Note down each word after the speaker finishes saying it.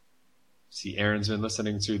See, Aaron's been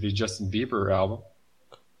listening to the Justin Bieber album.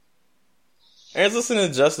 Aaron's listening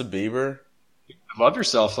to Justin Bieber. Love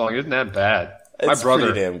Yourself song isn't that bad. It's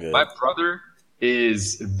pretty damn good. My brother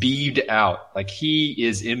is beat out. Like he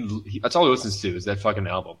is in. That's all he listens to is that fucking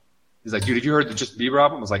album. He's like, dude, have you heard the Justin Bieber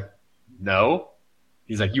album? I was like, no.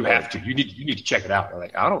 He's like, you have to. You need to check it out. I'm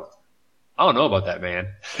like, I don't know about that, man.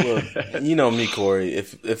 Well, you know me, Corey.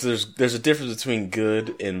 If there's a difference between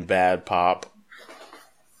good and bad pop.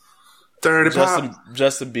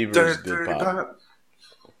 Justin Bieber is good pop.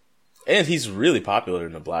 And he's really popular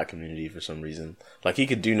in the black community for some reason. Like, he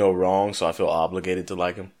could do no wrong, so I feel obligated to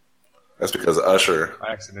like him. That's because Usher.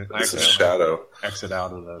 I accidentally exit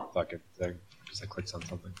out of the fucking thing because I clicked on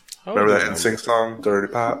something. Remember that NSYNC song,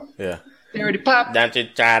 Dirty Pop? Yeah. Dirty Pop. Don't you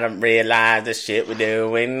try to realize the shit we're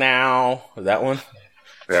doing now. Was that one?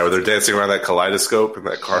 Yeah, where they're dancing around that kaleidoscope in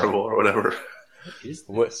that carnival or whatever. What is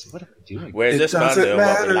this? What are we doing? We're just gonna do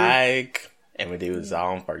what we like, and we do a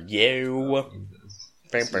song for you.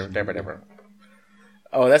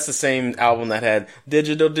 Oh, that's the same album that had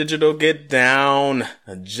Digital Get Down.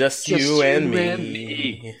 Just you and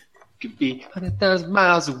me. Could be 100,000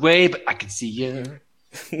 miles away, but I can see you.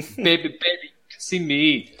 baby, you can see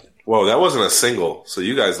me. Whoa, that wasn't a single, so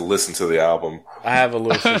you guys listened to the album. I have a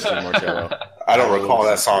little sister, Marcello. I don't recall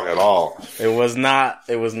that song at all. It was not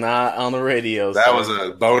on the radio. That was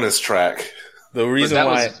a bonus track. The reason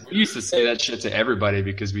why we used to say that shit to everybody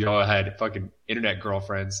because we all had fucking internet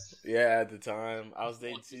girlfriends. Yeah, at the time I was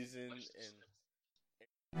dating Susan.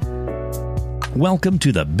 Welcome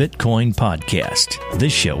to the Bitcoin Podcast.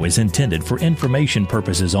 This show is intended for information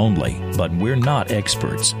purposes only, but we're not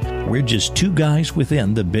experts. We're just two guys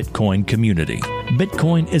within the Bitcoin community.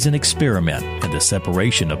 Bitcoin is an experiment in the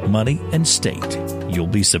separation of money and state. You'll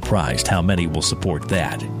be surprised how many will support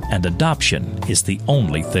that. And adoption is the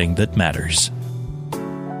only thing that matters.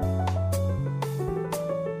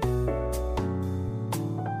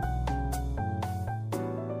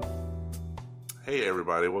 Hey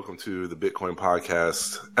everybody, welcome to the Bitcoin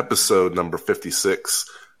Podcast, episode number 56.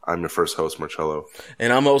 I'm your first host, Marcello.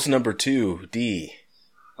 And I'm host number 2, D.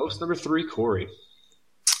 Host number 3, Corey.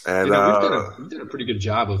 And we've done a pretty good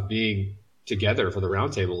job of being together for the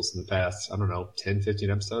roundtables in the past, 10, 15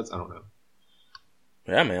 episodes? I don't know.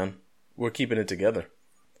 Yeah, man. We're keeping it together.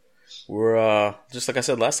 We're, just like I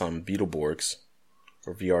said last time, Beetleborgs.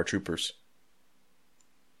 Or VR Troopers.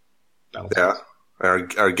 Yeah.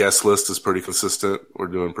 Our guest list is pretty consistent. We're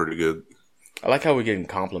doing pretty good. I like how we're getting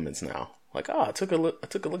compliments now. Like, I took a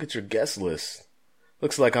look at your guest list.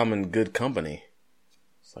 Looks like I'm in good company.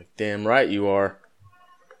 It's like, damn right you are.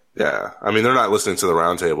 Yeah, I mean, they're not listening to the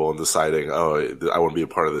roundtable and deciding, oh, I want to be a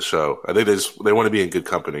part of the show. I think they want to be in good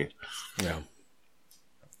company. Yeah.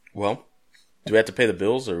 Well, do we have to pay the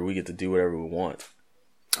bills, or we get to do whatever we want?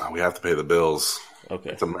 We have to pay the bills.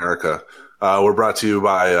 Okay. It's America. We're brought to you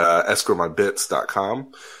by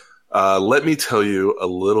escrowmybits.com. Let me tell you a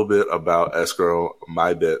little bit about Escrow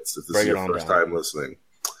My Bits if this is your first time listening.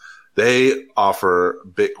 They offer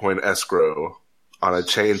Bitcoin escrow on a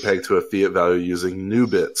chain pegged to a fiat value using new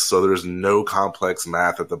bits. So there's no complex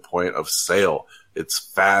math at the point of sale. It's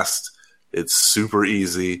fast. It's super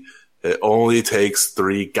easy. It only takes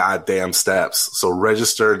 3 goddamn steps. So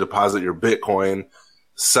register, deposit your Bitcoin.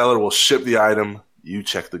 Seller will ship the item. You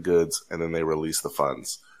check the goods, and then they release the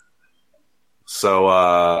funds.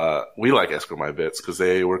 So we like Escrow My Bits because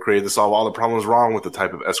they were created to solve all the problems wrong with the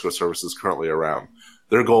type of escrow services currently around.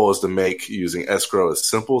 Their goal is to make using escrow as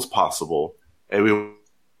simple as possible, and we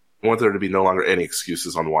want there to be no longer any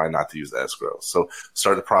excuses on why not to use escrow. So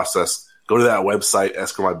start the process. Go to that website,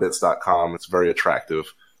 escrowmybits.com. It's very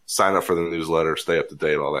attractive. Sign up for the newsletter. Stay up to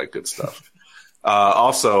date, all that good stuff.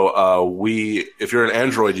 If you're an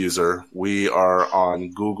Android user, we are on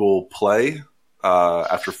Google Play.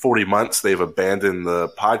 After 40 months, they've abandoned the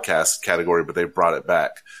podcast category, but they've brought it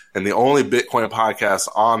back. And the only Bitcoin podcasts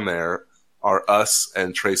on there are us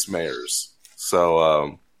and Trace Mayers.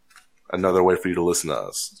 So, another way for you to listen to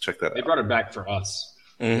us. Check that out. They brought it back for us,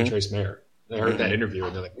 and Trace Mayer. They heard that interview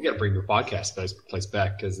and they're like, we got to bring your podcast place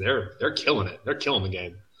back because they're killing it. They're killing the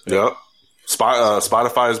game. Yep.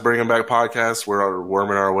 Spotify is bringing back podcasts. We're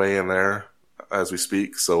worming our way in there as we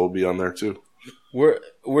speak, so we'll be on there too.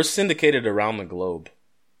 We're syndicated around the globe.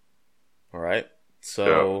 All right?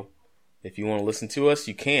 So if you want to listen to us,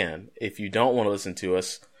 you can. If you don't want to listen to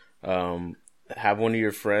us, have one of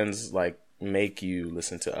your friends make you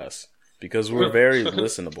listen to us because we're very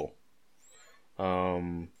listenable.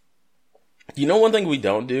 You know, one thing we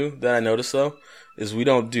don't do that I noticed though is we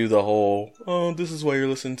don't do the whole, oh, this is why you're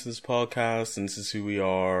listening to this podcast and this is who we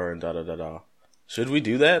are and da da da da. Should we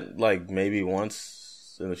do that? Maybe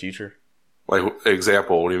once in the future? Like,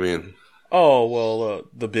 example, what do you mean? Oh, well,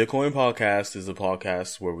 the Bitcoin podcast is a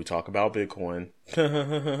podcast where we talk about Bitcoin,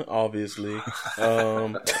 obviously.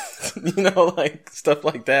 Like stuff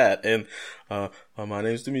like that. And my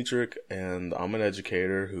name's Dimitrik, and I'm an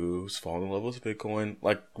educator who's fallen in love with Bitcoin.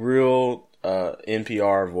 Like real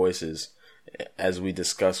NPR voices as we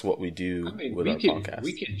discuss what we do with our podcast.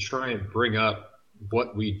 We can try and bring up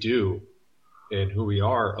what we do and who we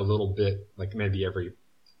are a little bit, like maybe every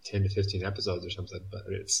 10 to 15 episodes or something, but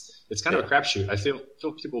it's kind of a crapshoot. I feel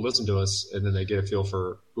people listen to us and then they get a feel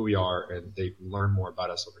for who we are and they learn more about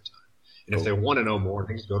us over time. And if they want to know more,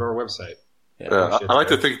 they can go to our website. I like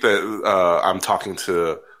to think that I'm talking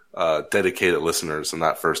to dedicated listeners and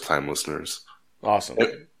not first-time listeners. Awesome.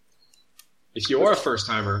 If you are a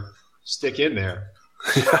first-timer, stick in there.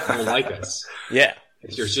 You'll like us. Yeah.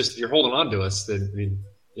 If you're holding on to us, then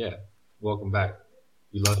welcome back.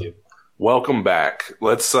 We love you. Welcome back.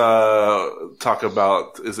 Let's talk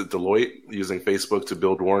about, is it Deloitte using Facebook to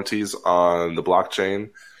build warranties on the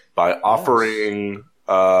blockchain by offering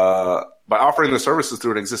the services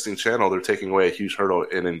through an existing channel? They're taking away a huge hurdle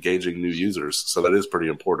in engaging new users. So that is pretty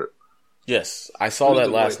important. Yes, I saw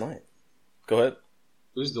that last night. Go ahead.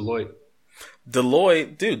 Who's Deloitte?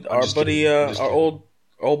 Deloitte, dude. Our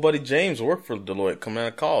old buddy James worked for Deloitte coming out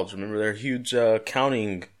of college. Remember, they're huge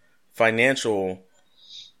accounting, financial.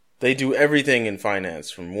 They do everything in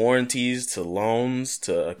finance, from warranties to loans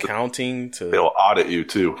to accounting to. They'll audit you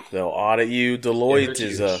too. They'll audit you. Deloitte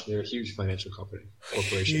they're a huge financial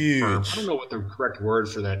corporation firm. I don't know what the correct word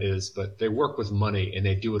for that is, but they work with money and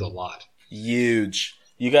they do it a lot. Huge.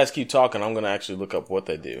 You guys keep talking. I'm going to actually look up what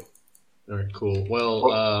they do. All right, cool.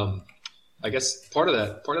 Well, I guess part of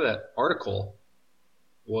that article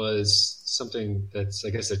was something that's,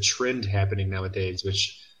 I guess, a trend happening nowadays,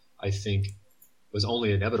 which I think was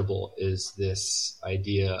only inevitable, is this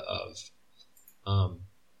idea of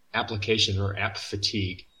application or app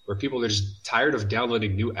fatigue, where people are just tired of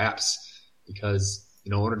downloading new apps because,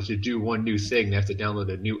 in order to do one new thing, they have to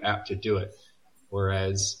download a new app to do it.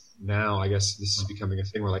 Whereas now, I guess this is becoming a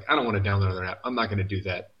thing where, like, I don't want to download another app. I'm not going to do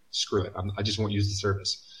that. Screw it. I just won't use the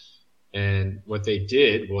service. And what they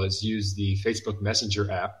did was use the Facebook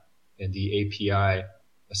Messenger app and the API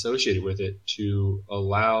associated with it to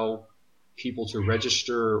allow people to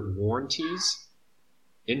register warranties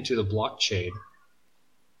into the blockchain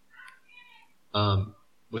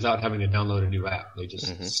without having to download a new app. They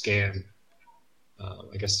just scan,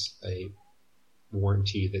 I guess, a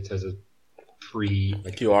warranty that has a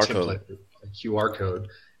QR code, a QR code,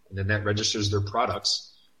 and then that registers their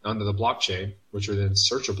products onto the blockchain, which are then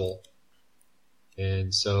searchable.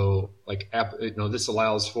 And so, this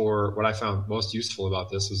allows for, what I found most useful about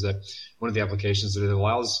this was that one of the applications that it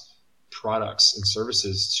allows products and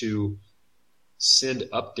services to send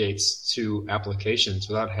updates to applications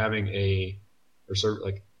without having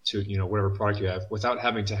whatever product you have, without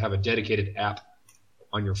having to have a dedicated app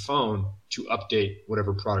on your phone to update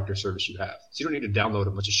whatever product or service you have. So you don't need to download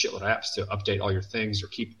a bunch of shitload of apps to update all your things or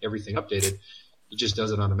keep everything updated. It just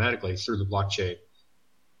does it automatically through the blockchain.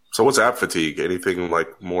 So what's app fatigue? Anything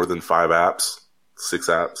like more than 5 apps? 6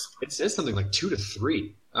 apps? It says something like 2 to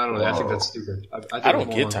 3. I don't know. I think that's stupid. I don't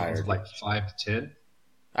get tired. Like 5 to 10.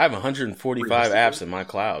 I have 145 apps in my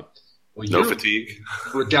cloud. Well, no fatigue.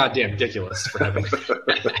 We're goddamn ridiculous for having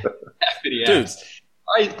that many apps.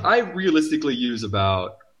 Dude, I realistically use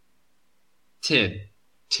about 10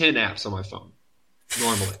 apps on my phone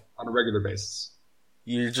normally on a regular basis.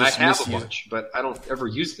 I have a bunch, but I don't ever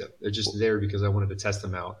use them. They're just there because I wanted to test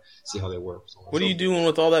them out, see how they work. What are you doing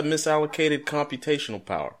with all that misallocated computational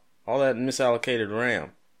power? All that misallocated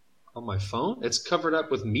RAM? On my phone? It's covered up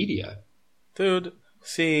with media. Dude,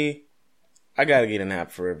 see, I gotta get an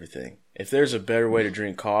app for everything. If there's a better way to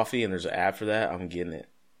drink coffee and there's an app for that, I'm getting it.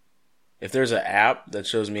 If there's an app that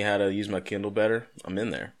shows me how to use my Kindle better, I'm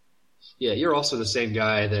in there. Yeah, you're also the same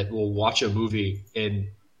guy that will watch a movie and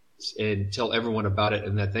tell everyone about it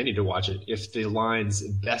and that they need to watch it if the line's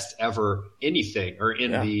best ever anything or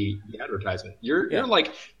in the advertisement. You're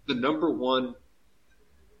like the number one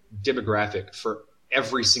demographic for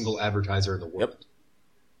every single advertiser in the world.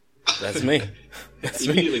 Yep. That's me. That's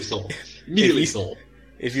Immediately sold. Immediately sold.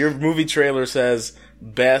 If your movie trailer says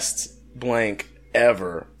best blank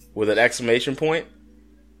ever with an exclamation point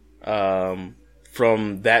from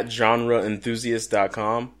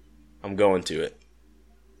thatgenreenthusiast.com, I'm going to it.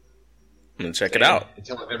 I'm going to check it out. And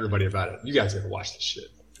tell everybody about it. You guys got to watch this shit.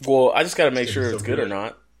 Well, I just got to make sure it's good or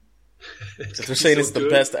not. If they're saying it's the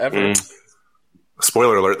best ever.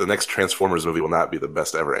 Spoiler alert, the next Transformers movie will not be the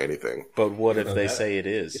best ever anything. But what if they say it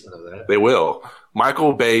is? They will.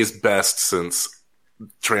 Michael Bay's best since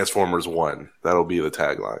Transformers 1. That'll be the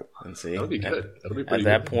tagline. And see, that'll be good. That'll be pretty at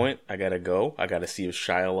that good. point, I gotta go. I gotta see if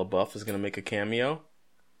Shia LaBeouf is gonna make a cameo.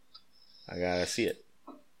 I gotta see it.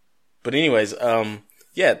 But anyways,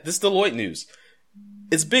 this Deloitte news.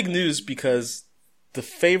 It's big news because the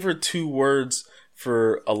favorite two words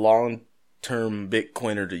for a long-term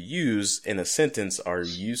Bitcoiner to use in a sentence are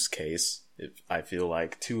use case. I feel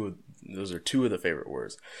like those are two of the favorite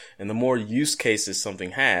words. And the more use cases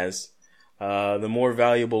something has, the more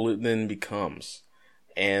valuable it then becomes.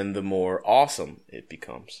 And the more awesome it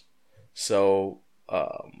becomes. So,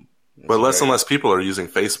 but less and less people are using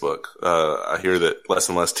Facebook. I hear that less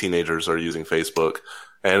and less teenagers are using Facebook.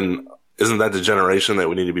 And isn't that the generation that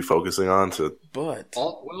we need to be focusing on? It's a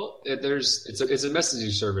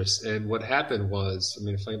messaging service, and what happened was,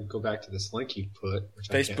 if I go back to this link you put,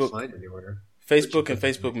 which I can't find anywhere. Facebook and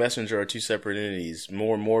Facebook Messenger are two separate entities.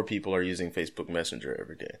 More and more people are using Facebook Messenger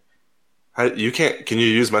every day. Can you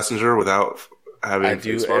use Messenger without having I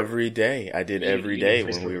do Facebook? Every day. I did every day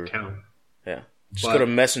when we were. Account. Yeah. Just go to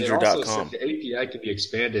messenger.com. The API can be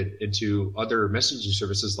expanded into other messaging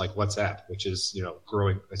services like WhatsApp, which is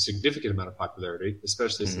growing a significant amount of popularity,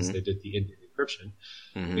 especially since they did the end-to-end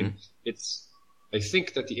encryption. I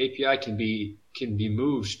think that the API can be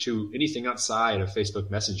moved to anything outside of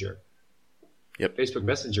Facebook Messenger. Yep. Facebook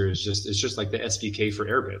Messenger is just like the SDK for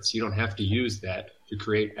Airbits. You don't have to use that to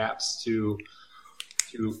create apps to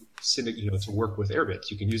send it, to work with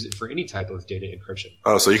Airbits. You can use it for any type of data encryption.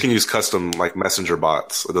 Oh, so you can use custom Messenger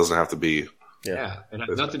bots. It doesn't have to be. Yeah, and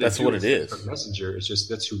nothing. That's what it is. Messenger. It's just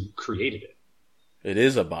that's who created it. It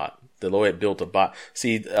is a bot. Deloitte built a bot.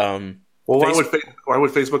 See, why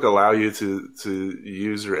would Facebook allow you to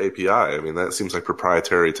use your API? That seems like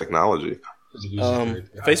proprietary technology.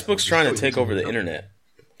 Facebook's trying to take over the internet.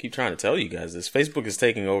 I keep trying to tell you guys this. Facebook is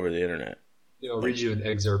taking over the internet. I'll read you an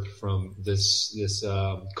excerpt from this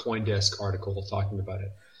CoinDesk article talking about it.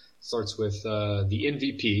 It starts with the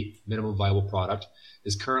MVP, minimum viable product,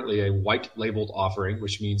 is currently a white-labeled offering,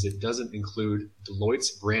 which means it doesn't include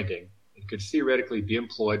Deloitte's branding and could theoretically be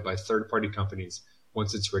employed by third-party companies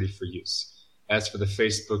once it's ready for use. As for the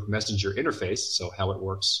Facebook Messenger interface, so how it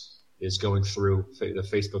works is going through the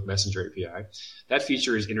Facebook Messenger API, that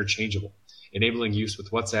feature is interchangeable, enabling use with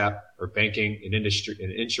WhatsApp or banking and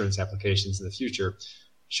insurance applications in the future,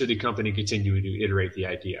 should the company continue to iterate the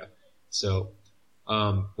idea. So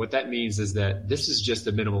what that means is that this is just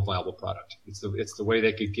a minimal viable product. It's the way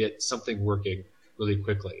they could get something working really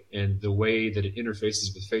quickly. And the way that it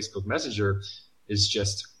interfaces with Facebook Messenger is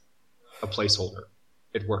just a placeholder.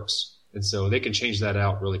 It works. And so they can change that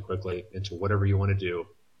out really quickly into whatever you want to do.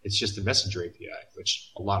 It's just a Messenger API,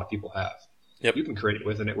 which a lot of people have. Yep. You can create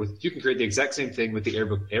it you can create the exact same thing with the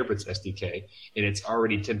Airbits SDK, and it's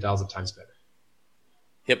already 10,000 times better.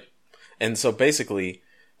 Yep. And so basically,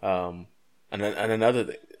 and another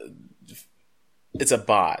thing, it's a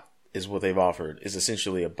bot is what they've offered, is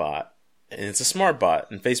essentially a bot. And it's a smart bot.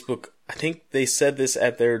 And Facebook, I think they said this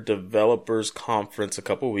at their developers conference a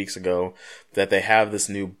couple of weeks ago, that they have this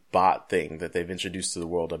new bot thing that they've introduced to the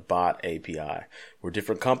world, a bot API, where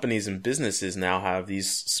different companies and businesses now have these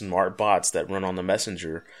smart bots that run on the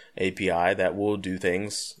Messenger API that will do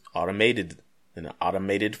things in an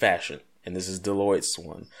automated fashion. And this is Deloitte's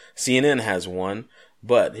one. CNN has one,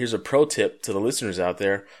 but here's a pro tip to the listeners out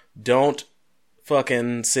there. Don't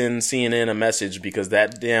fucking send CNN a message, because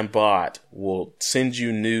that damn bot will send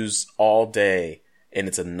you news all day and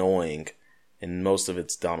it's annoying, and most of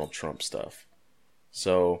it's Donald Trump stuff.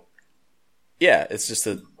 So yeah, it's just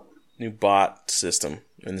a new bot system,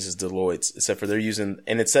 and this is Deloitte's, except for they're using,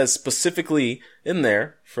 and it says specifically in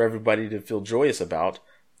there for everybody to feel joyous about,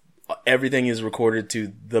 everything is recorded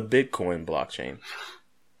to the Bitcoin blockchain.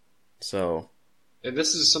 So, and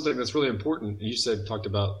this is something that's really important. You talked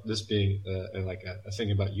about this being a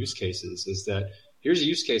thing about use cases, is that here's a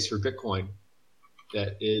use case for Bitcoin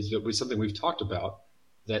that was something we've talked about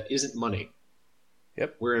that isn't money.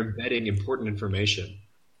 Yep. We're embedding important information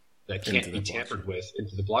that can't be tampered with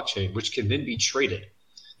into the blockchain, which can then be traded.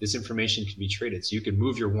 This information can be traded. So you can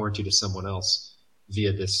move your warranty to someone else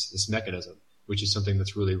via this mechanism, which is something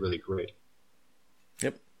that's really, really great.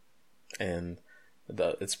 Yep. And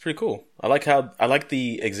it's pretty cool. I like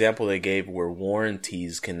the example they gave where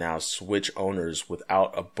warranties can now switch owners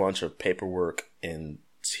without a bunch of paperwork and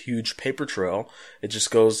huge paper trail. It just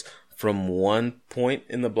goes from one point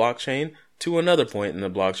in the blockchain to another point in the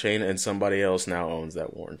blockchain, and somebody else now owns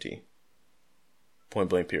that warranty. Point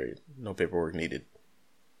blank period. No paperwork needed.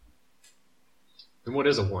 And what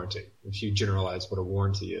is a warranty? If you generalize what a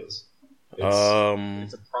warranty is.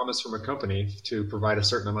 It's a promise from a company to provide a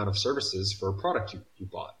certain amount of services for a product you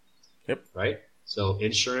bought. Yep. Right? So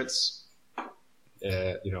insurance,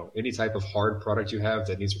 any type of hard product you have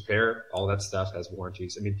that needs repair, all that stuff has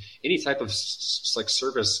warranties. I mean, any type of like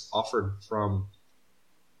service offered from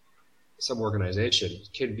some organization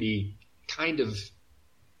can be kind of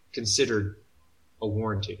considered a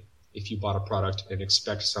warranty if you bought a product and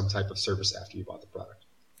expect some type of service after you bought the product.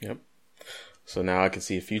 Yep. So now I can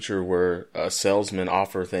see a future where salesmen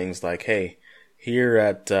offer things like, hey, here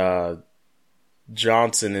at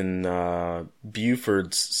Johnson and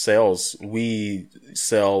Buford's sales, we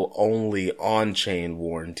sell only on-chain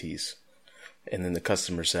warranties. And then the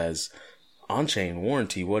customer says, on-chain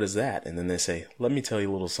warranty, what is that? And then they say, let me tell you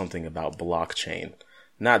a little something about blockchain.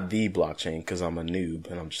 Not the blockchain, because I'm a noob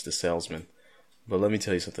and I'm just a salesman. But let me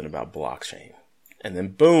tell you something about blockchain. And then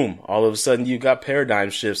boom, all of a sudden you got paradigm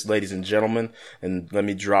shifts, ladies and gentlemen. And let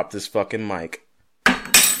me drop this fucking mic.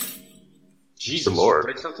 Jesus, Lord.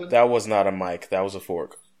 break something? That was not a mic. That was a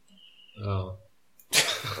fork. Oh.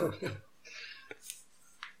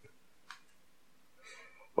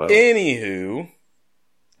 Well, Anywho,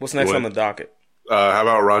 what's next on the docket? how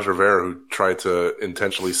about Roger Ver, who tried to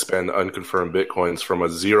intentionally spend unconfirmed bitcoins from a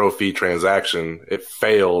zero-fee transaction? It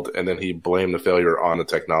failed, and then he blamed the failure on the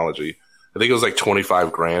technology. I think it was like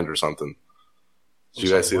 25 grand or something. Did you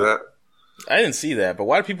guys see that? I didn't see that, but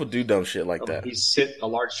why do people do dumb shit like that? He sent a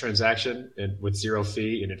large transaction with zero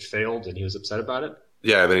fee, and it failed, and he was upset about it?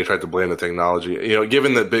 Yeah, then he tried to blame the technology.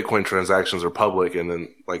 Given that Bitcoin transactions are public and then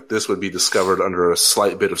like this would be discovered under a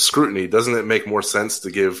slight bit of scrutiny, doesn't it make more sense to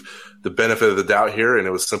give the benefit of the doubt here and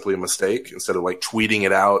it was simply a mistake instead of like tweeting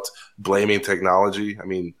it out, blaming technology? I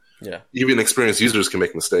mean, yeah, even experienced users can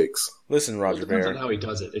make mistakes. Listen, Roger Ver. It depends Ver. on how he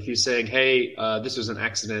does it. If he's saying, hey, this was an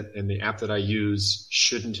accident and the app that I use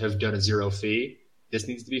shouldn't have done a zero fee, this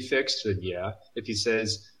needs to be fixed, then yeah. If he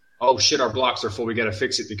says, oh shit, our blocks are full, we got to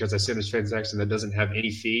fix it because I sent a transaction that doesn't have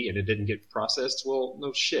any fee and it didn't get processed, well,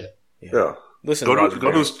 no shit. Yeah. Listen,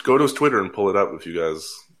 go to his Twitter and pull it up if you guys.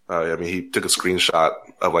 He took a screenshot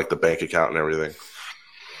of like the bank account and everything.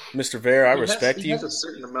 Mr. Ver, I respect you. He has a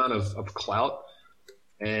certain amount of clout,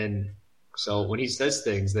 and so when he says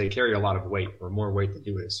things, they carry a lot of weight, or more weight than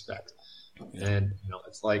you would expect. And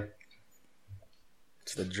it's like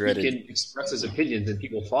it's the dreaded. He can express his opinions and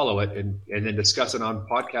people follow it, and then discuss it on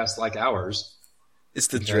podcasts like ours. It's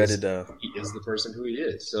the dreaded. He is the person who he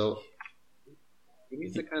is, so he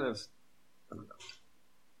needs to kind of. I don't know.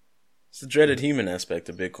 It's the dreaded human aspect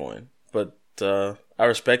of Bitcoin. But I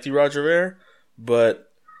respect you, Roger Ver,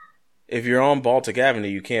 but if you're on Baltic Avenue,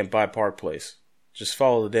 you can't buy Park Place. Just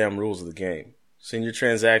follow the damn rules of the game. Send your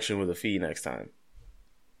transaction with a fee next time.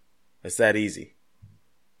 It's that easy.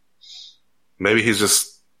 Maybe he's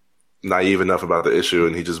just naive enough about the issue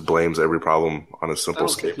and he just blames every problem on a simple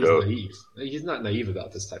scapegoat. He's not naive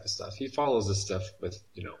about this type of stuff. He follows this stuff with,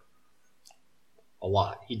 a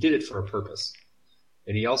lot. He did it for a purpose.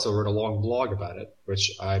 And he also wrote a long blog about it,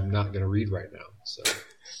 which I'm not going to read right now. So,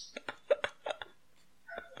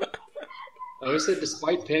 I said,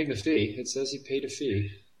 despite paying the fee, it says he paid a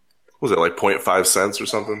fee. Was it like 0.5 cents or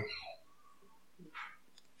something?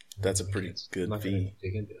 That's a pretty good fee.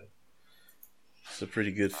 Dig into it. It's a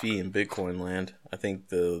pretty good fee in Bitcoin land. I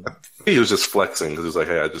think he was just flexing because he was like,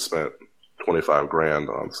 "Hey, I just spent 25 grand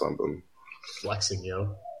on something." Flexing,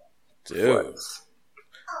 yo, dude. Flex.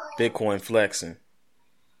 Bitcoin flexing.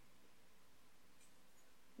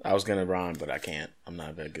 I was gonna rhyme, but I can't. I'm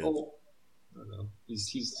not that good. Oh, I don't know.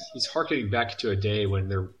 He's harkening back to a day when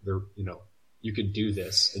they're you could do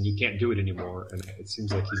this and you can't do it anymore, and it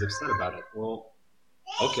seems like he's upset about it. Well,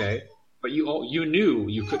 okay, but you knew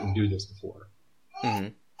you couldn't do this before. Mm-hmm.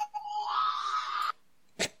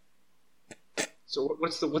 So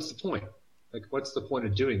what's the point? Like, what's the point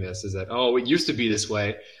of doing this? Is that, it used to be this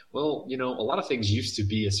way? Well, a lot of things used to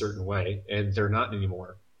be a certain way, and they're not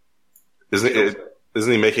anymore. Isn't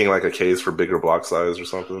he making like a case for bigger block size or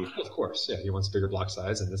something? Of course, yeah. He wants a bigger block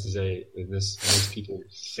size, and this makes people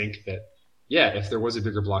think that, yeah, if there was a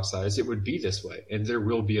bigger block size, it would be this way, and there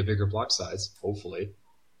will be a bigger block size, hopefully,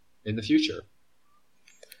 in the future.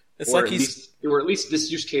 It's or like at least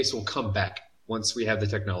this use case will come back once we have the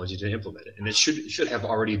technology to implement it, and it should have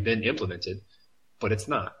already been implemented, but it's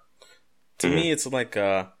not. To me, it's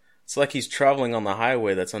like he's traveling on the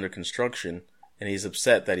highway that's under construction, and he's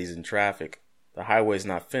upset that he's in traffic. The highway's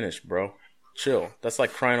not finished, bro. Chill. That's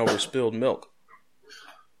like crying over spilled milk.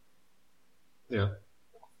 Yeah.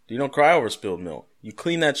 You don't cry over spilled milk. You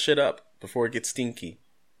clean that shit up before it gets stinky.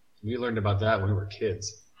 We learned about that when we were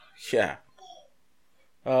kids. Yeah.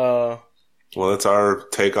 Well, that's our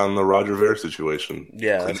take on the Roger Ver situation.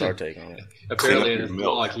 Yeah, that's our take on it. Apparently in his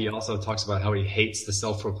blog, he also talks about how he hates the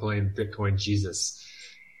self-proclaimed Bitcoin Jesus.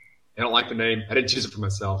 I don't like the name. I didn't choose it for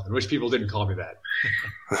myself. I wish people didn't call me that.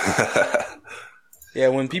 Yeah,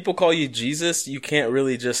 when people call you Jesus, you can't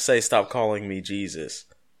really just say, stop calling me Jesus.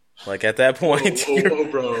 Like, at that point... Whoa,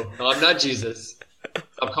 bro. No, I'm not Jesus.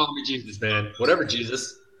 Stop calling me Jesus, man. Whatever,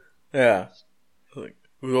 Jesus. Yeah. Like,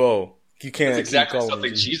 whoa. You can't... That's exactly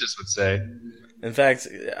something Jesus would say. In fact,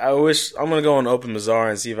 I'm going to go on Open Bazaar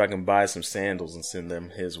and see if I can buy some sandals and send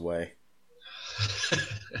them his way.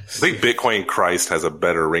 I think Bitcoin Christ has a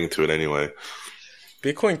better ring to it anyway.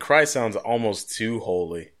 Bitcoin Christ sounds almost too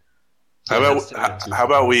holy. How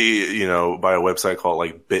about we, buy a website called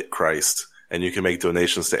like BitChrist, and you can make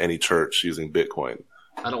donations to any church using Bitcoin.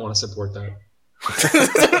 I don't want to support that.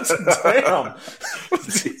 Damn.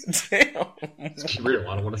 It's real.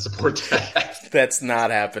 I don't want to support that. That's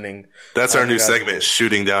not happening. That's our new segment,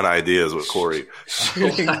 Shooting Down Ideas with Corey.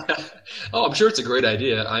 Oh, I'm sure it's a great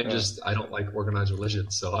idea. I don't like organized religion,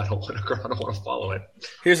 so I don't want to follow it.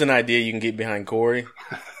 Here's an idea you can get behind, Corey.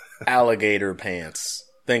 Alligator pants.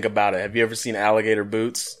 Think about it. Have you ever seen alligator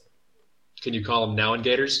boots? Can you call them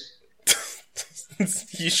now-in-gators?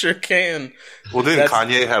 You sure can. Well, didn't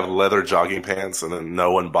Kanye have leather jogging pants and then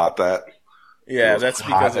no one bought that? Yeah, that's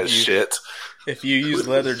because if you use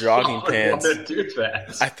leather jogging pants, do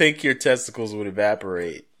that. I think your testicles would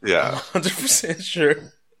evaporate. Yeah. 100% sure.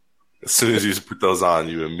 As soon as you put those on,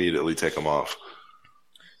 you immediately take them off.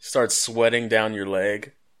 Start sweating down your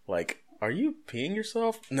leg. Like, are you peeing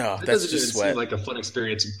yourself? No, that's just sweat. Seem like a fun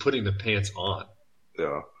experience putting the pants on.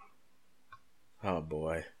 Yeah. Oh,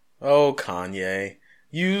 boy. Oh, Kanye.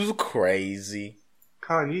 You crazy.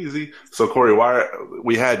 Kanye. So, Corey,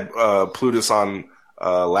 we had Plutus on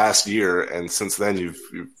last year, and since then you've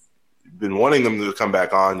been wanting them to come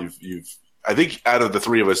back on. I think out of the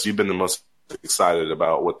three of us, you've been the most excited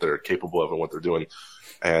about what they're capable of and what they're doing.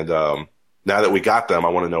 And now that we got them, I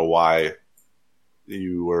want to know why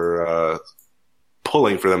you were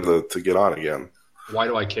pulling for them to get on again. Why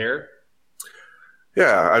do I care?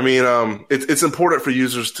 Yeah, I mean, it's important for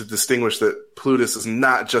users to distinguish that Plutus is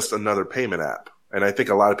not just another payment app. And I think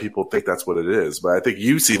a lot of people think that's what it is, but I think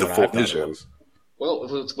you see the full vision. Well,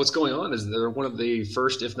 what's going on is they're one of the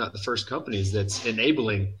first, if not the first companies that's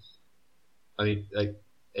enabling, they're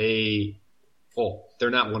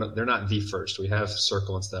not the first. We have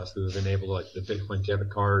Circle and stuff who have enabled like the Bitcoin debit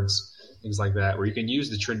cards, things like that, where you can use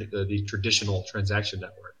the traditional transaction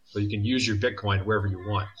network. So you can use your Bitcoin wherever you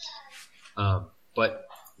want. But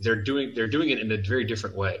they're doing it in a very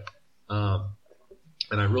different way, and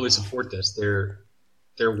I really support this. They're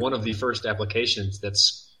one of the first applications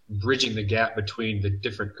that's bridging the gap between the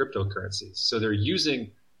different cryptocurrencies. So they're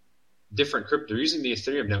using different crypto. They're using the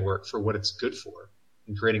Ethereum network for what it's good for,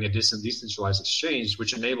 and creating a decentralized exchange,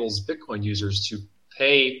 which enables Bitcoin users to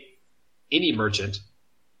pay any merchant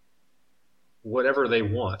whatever they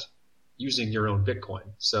want using your own Bitcoin.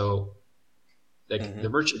 So the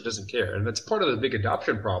merchant doesn't care. And that's part of the big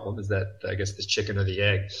adoption problem is that, I guess, the chicken or the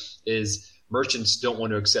egg is merchants don't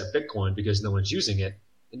want to accept Bitcoin because no one's using it.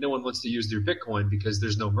 And no one wants to use their Bitcoin because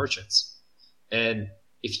there's no merchants. And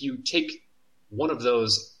if you take one of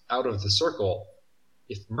those out of the circle,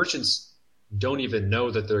 if merchants don't even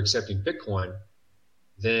know that they're accepting Bitcoin,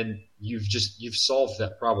 then you've solved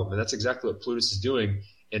that problem. And that's exactly what Plutus is doing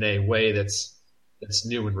in a way that's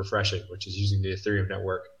new and refreshing, which is using the Ethereum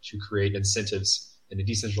network to create incentives in a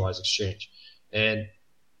decentralized exchange. And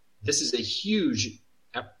this is a huge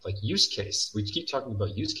use case. We keep talking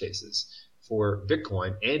about use cases for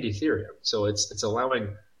Bitcoin and Ethereum. So it's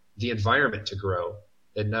allowing the environment to grow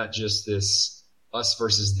and not just this us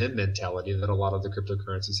versus them mentality that a lot of the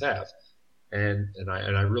cryptocurrencies have. And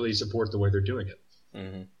I really support the way they're doing it.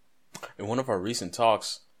 Mm-hmm. In one of our recent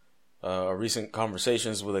talks, recent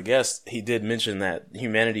conversations with a guest, he did mention that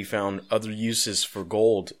humanity found other uses for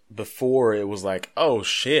gold before it was like, oh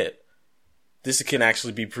shit, this can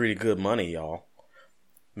actually be pretty good money, y'all.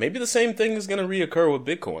 Maybe the same thing is going to reoccur with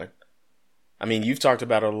Bitcoin. I mean, you've talked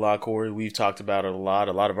about it a lot, Corey. We've talked about it a lot.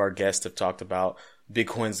 A lot of our guests have talked about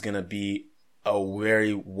Bitcoin's going to be a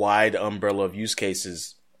very wide umbrella of use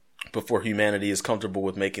cases before humanity is comfortable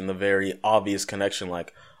with making the very obvious connection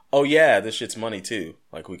like, oh yeah, this shit's money too.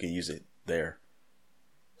 Like we could use it there.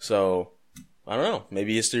 So, I don't know.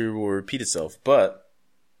 Maybe history will repeat itself. But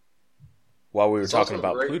while we were talking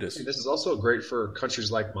about Plutus. This is also great for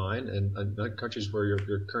countries like mine and countries where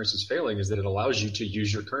your currency is failing is that it allows you to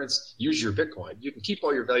use your currency, use your Bitcoin. You can keep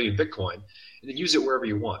all your value in Bitcoin and then use it wherever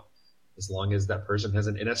you want, as long as that person has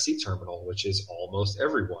an NFC terminal, which is almost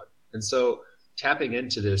everyone. And so tapping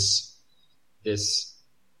into this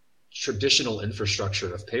traditional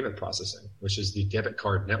infrastructure of payment processing, which is the debit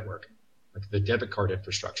card network, like the debit card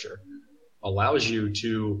infrastructure, allows you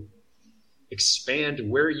to expand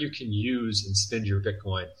where you can use and spend your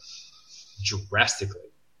Bitcoin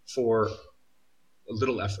drastically for a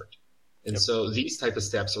little effort. And so these type of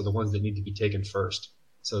steps are the ones that need to be taken first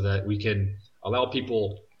so that we can allow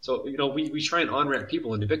people. So, we try and on-ramp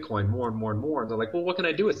people into Bitcoin more and more and more. And they're like, well, what can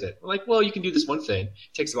I do with it? We're like, well, you can do this one thing.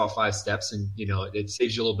 It takes about 5 steps and, it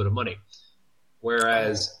saves you a little bit of money.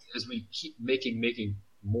 Whereas as we keep making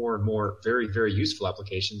more and more very, very useful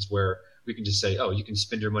applications where we can just say, oh, you can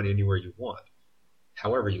spend your money anywhere you want,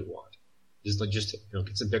 however you want. Just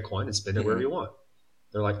get some Bitcoin and spend it wherever you want.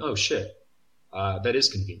 They're like, oh, shit, that is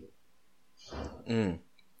convenient.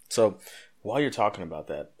 So while you're talking about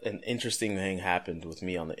that, an interesting thing happened with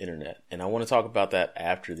me on the internet, and I want to talk about that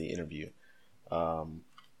after the interview. So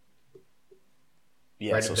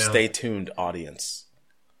stay tuned, audience.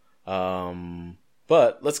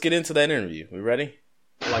 But let's get into that interview. We ready?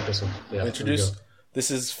 I like this one. Yeah. Introduce. This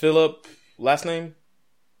is Philip. Last name?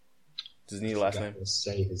 Does he need a last name?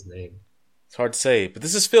 Say his name. It's hard to say, but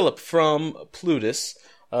this is Philip from Plutus.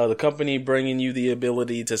 The company bringing you the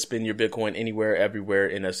ability to spend your Bitcoin anywhere, everywhere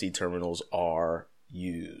NFC terminals are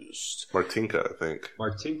used. Martinka, I think.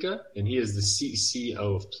 Martinka, and he is the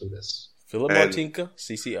CCO of Plutus. Philip Martinka,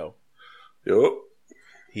 CCO. Yep.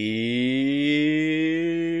 Here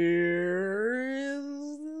is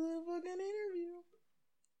the fucking interview.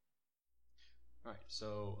 All right,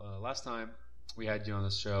 so last time we had you on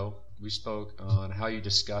the show, we spoke on how you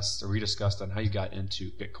discussed on how you got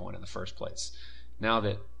into Bitcoin in the first place. Now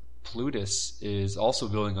that Plutus is also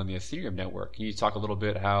building on the Ethereum network, can you talk a little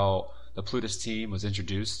bit how the Plutus team was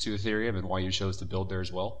introduced to Ethereum and why you chose to build there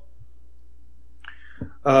as well?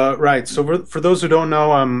 Right. So for those who don't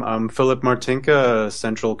know, I'm Philip Martinka, a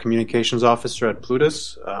central communications officer at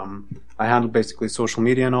Plutus. I handle basically social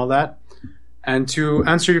media and all that. And to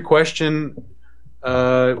answer your question,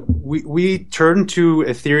 we turned to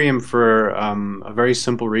Ethereum for a very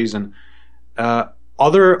simple reason.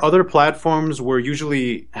 Other platforms were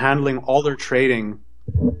usually handling all their trading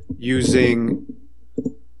using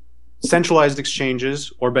centralized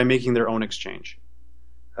exchanges or by making their own exchange.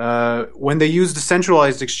 When they use the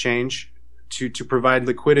centralized exchange to provide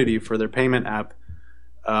liquidity for their payment app,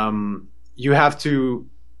 you have to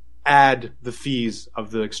add the fees of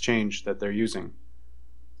the exchange that they're using.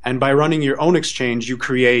 And by running your own exchange, you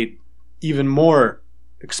create even more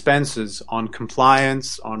expenses on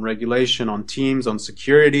compliance, on regulation, on teams, on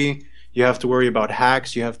security. You have to worry about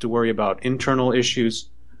hacks. You have to worry about internal issues.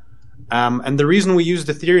 And the reason we used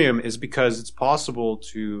Ethereum is because it's possible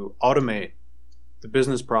to automate the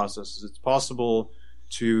business processes. It's possible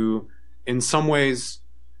to, in some ways,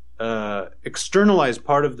 externalize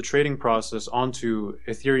part of the trading process onto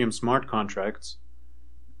Ethereum smart contracts,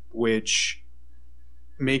 which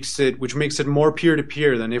makes it more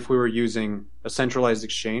peer-to-peer than if we were using a centralized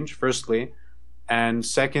exchange, firstly. And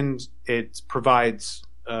second, it provides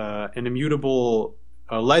an immutable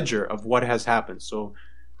ledger of what has happened. So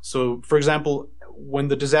for example, when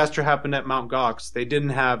the disaster happened at Mt. Gox, they didn't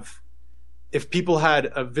have, if people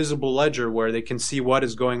had a visible ledger where they can see what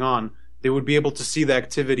is going on, they would be able to see the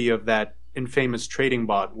activity of that infamous trading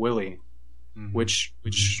bot, Willy, which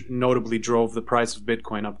notably drove the price of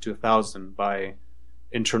Bitcoin up to 1,000 by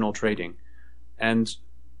internal trading. And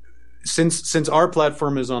since our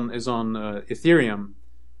platform is on Ethereum,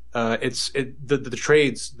 the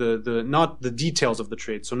trades, not the details of the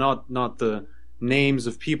trade, so not the names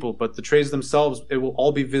of people, but the trades themselves, it will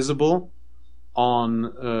all be visible on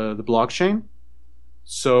the blockchain,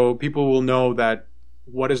 so people will know that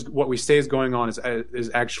what we say is going on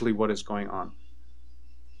is actually what is going on.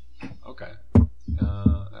 Okay.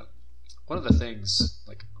 One of the things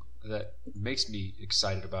that makes me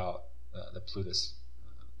excited about the Plutus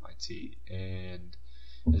IT and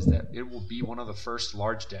is that it will be one of the first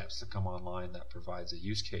large dApps to come online that provides a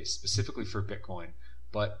use case specifically for Bitcoin,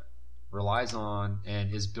 but relies on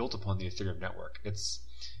and is built upon the Ethereum network. It's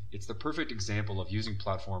the perfect example of using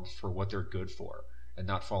platforms for what they're good for and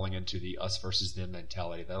not falling into the us versus them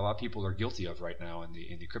mentality that a lot of people are guilty of right now in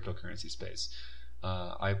the cryptocurrency space.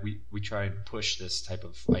 We try and push this type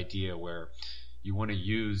of idea where you want to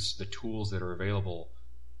use the tools that are available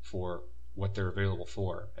for what they're available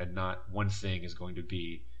for, and not one thing is going to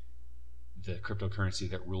be the cryptocurrency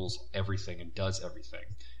that rules everything and does everything.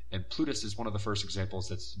 And Plutus is one of the first examples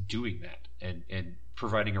that's doing that and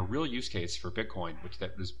providing a real use case for Bitcoin, which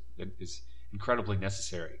that is incredibly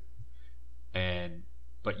necessary,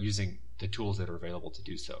 but using the tools that are available to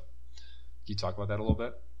do so. Can you talk about that a little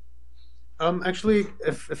bit? Actually,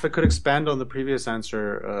 if I could expand on the previous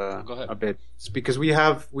answer Go ahead. a bit, it's because we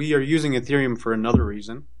are using Ethereum for another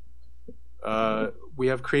reason. We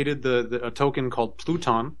have created a token called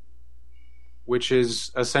Pluton, which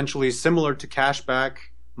is essentially similar to cashback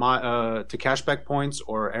points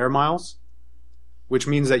or air miles, which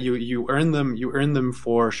means that you earn them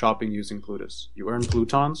for shopping using Plutus. You earn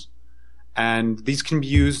Plutons, and these can be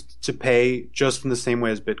used to pay just in the same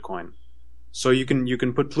way as Bitcoin. So you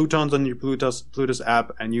can put Plutons on your Plutus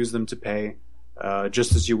app and use them to pay,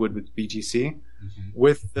 just as you would with BTC,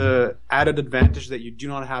 with the added advantage that you do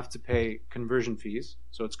not have to pay conversion fees.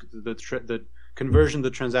 So it's the conversion, the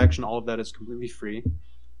transaction, all of that is completely free,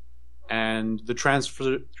 and the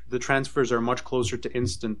transfers are much closer to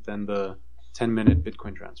instant than the 10-minute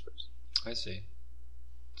Bitcoin transfers. I see.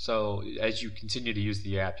 So as you continue to use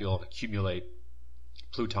the app, you'll accumulate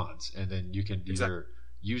Plutons, and then you can either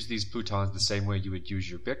use these Plutons the same way you would use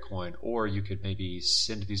your Bitcoin, or you could maybe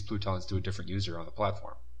send these Plutons to a different user on the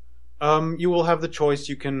platform. You will have the choice.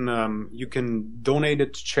 You can donate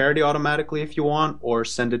it to charity automatically if you want, or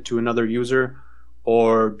send it to another user,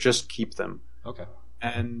 or just keep them. Okay.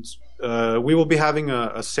 And we will be having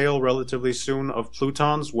a sale relatively soon of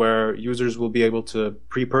Plutons, where users will be able to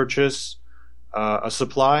pre-purchase a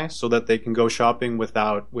supply so that they can go shopping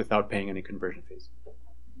without paying any conversion fees.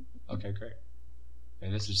 Okay, great.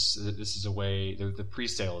 And this is a way, the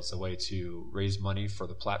pre-sale is a way to raise money for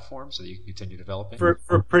the platform so that you can continue developing?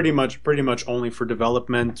 For pretty much only for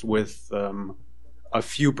development, with a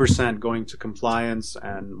few % going to compliance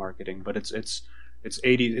and marketing. But it's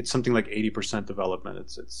something like 80% development.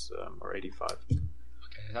 It's or 85. Okay.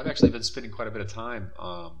 I've actually been spending quite a bit of time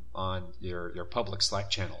on your public Slack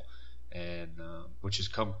channel, and which has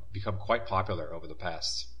become quite popular over the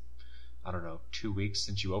past, 2 weeks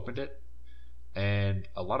since you opened it. And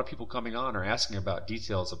a lot of people coming on are asking about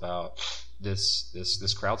details about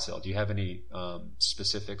this crowd sale. Do you have any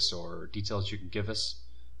specifics or details you can give us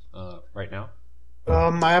right now?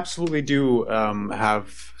 I absolutely do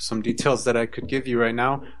have some details that I could give you right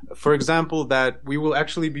now. For example, that we will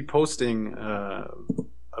actually be posting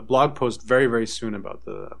a blog post very, very soon about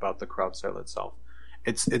the crowd sale itself.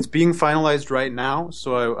 It's being finalized right now,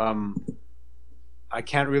 so I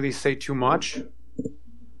can't really say too much.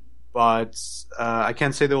 But I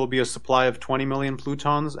can say there will be a supply of 20 million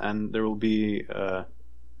Plutons, and there will be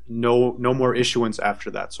no more issuance after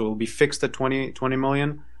that. So it will be fixed at 20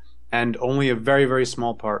 million, and only a very, very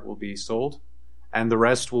small part will be sold, and the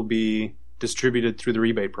rest will be distributed through the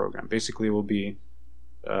rebate program. Basically, it will be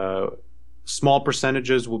small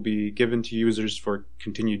percentages will be given to users for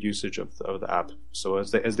continued usage of the app. So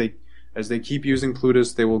as they keep using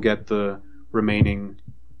Plutus, they will get the remaining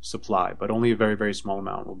supply, but only a very, very small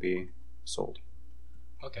amount will be sold.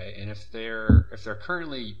 Okay, and if they're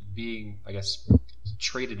currently being, I guess,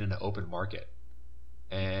 traded in an open market,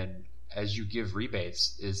 and as you give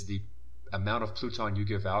rebates, is the amount of Pluton you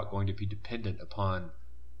give out going to be dependent upon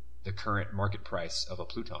the current market price of a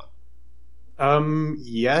Pluton?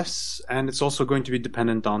 Yes, and it's also going to be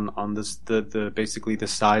dependent on this basically the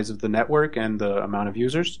size of the network and the amount of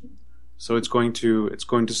users. So it's going to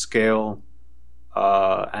scale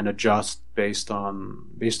and adjust based on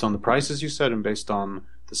the prices you set, and based on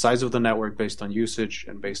the size of the network, based on usage,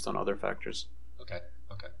 and based on other factors. Okay,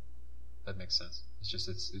 that makes sense.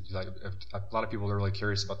 It's like a lot of people are really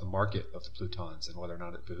curious about the market of the Plutons and whether or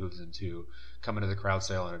not it behooves them to come into the crowd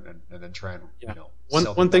sale and then try and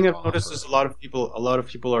One thing I've noticed is a lot of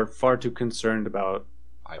people are far too concerned about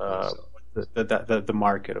the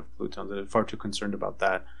market of Plutons. They're far too concerned about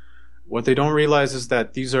that. What they don't realize is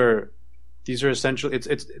that these are essentially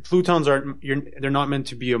Plutons they're not meant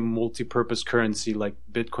to be a multi-purpose currency like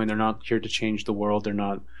Bitcoin. They're not here to change the world. They're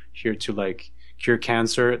not here to cure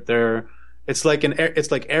cancer. It's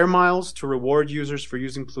like air miles to reward users for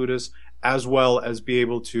using Plutus, as well as be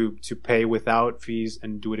able to pay without fees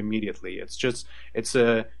and do it immediately. It's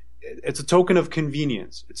a token of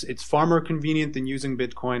convenience. It's far more convenient than using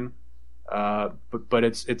Bitcoin,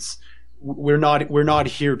 but we're not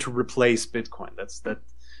here to replace Bitcoin.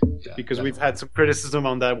 Because we've had some criticism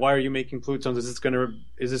on that. Why are you making Plutons?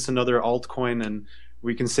 Is this another altcoin? And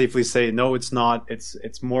we can safely say no, it's not.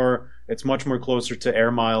 It's much more closer to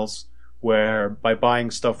air miles, where by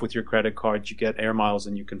buying stuff with your credit card, you get air miles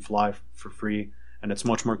and you can fly for free, and it's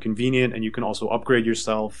much more convenient, and you can also upgrade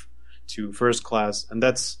yourself to first class. And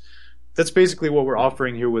that's basically what we're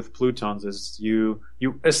offering here with Plutons, is you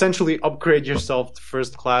essentially upgrade yourself to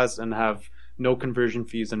first class and have no conversion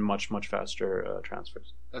fees and much, much faster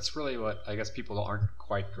transfers. That's really what I guess people aren't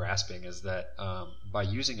quite grasping, is that by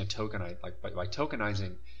using a token, by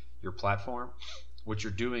tokenizing your platform, what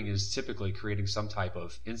you're doing is typically creating some type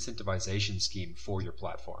of incentivization scheme for your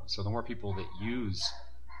platform. So the more people that use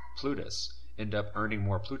Plutus end up earning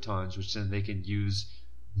more Plutons, which then they can use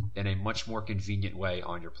in a much more convenient way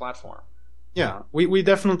on your platform. Yeah, we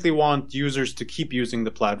definitely want users to keep using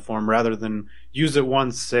the platform rather than use it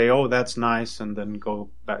once, say, oh, that's nice, and then go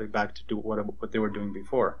back to do what they were doing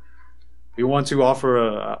before. We want to offer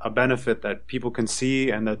a benefit that people can see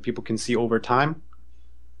and that people can see over time,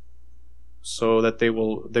 so that they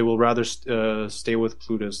will rather stay with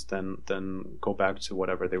Plutus than go back to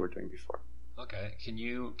whatever they were doing before. Okay, can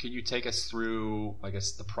you take us through, I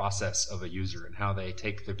guess, the process of a user and how they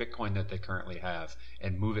take the Bitcoin that they currently have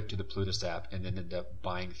and move it to the Plutus app and then end up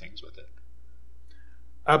buying things with it?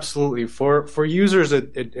 Absolutely. For users,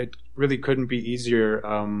 it really couldn't be easier.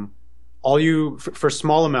 For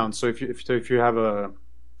small amounts. So if you have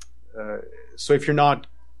so if you're not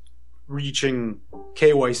reaching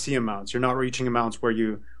KYC amounts, you're not reaching amounts where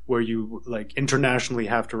you like internationally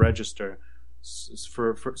have to register.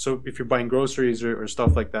 So if you're buying groceries or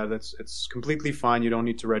stuff like that, it's completely fine. You don't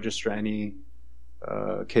need to register any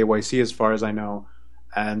KYC as far as I know,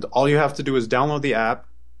 and all you have to do is download the app,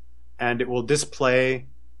 and it will display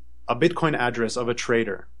a Bitcoin address of a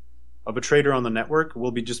trader on the network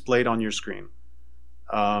will be displayed on your screen,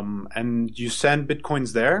 and you send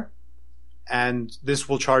Bitcoins there, and this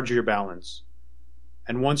will charge your balance.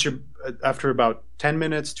 And after about 10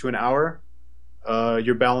 minutes to an hour,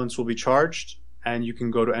 your balance will be charged, and you can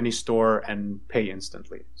go to any store and pay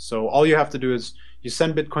instantly. So all you have to do is you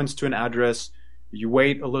send Bitcoins to an address, you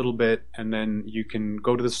wait a little bit, and then you can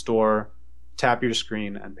go to the store, tap your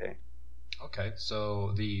screen, and pay. Okay,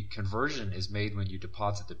 so the conversion is made when you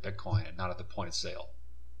deposit the Bitcoin and not at the point of sale.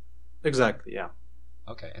 Exactly, yeah.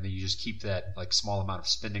 Okay, and then you just keep that like small amount of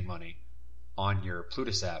spending money on your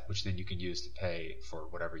Plutus app, which then you can use to pay for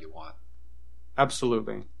whatever you want.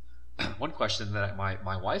 Absolutely. One question that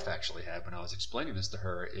my wife actually had when I was explaining this to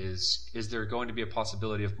her is there going to be a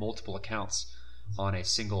possibility of multiple accounts on a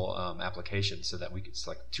single application so that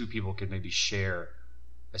two people could maybe share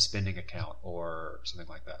a spending account or something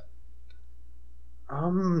like that?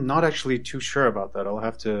 I'm not actually too sure about that. I'll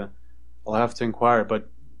have to inquire, but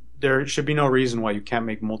there should be no reason why you can't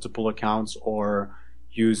make multiple accounts or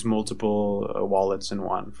use multiple wallets in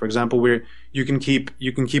one. For example, you can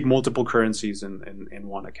keep multiple currencies in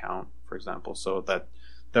one account, for example. So that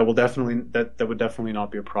would definitely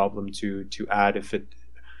not be a problem to add if it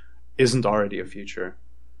isn't already a feature.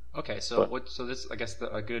 Okay, so this, I guess,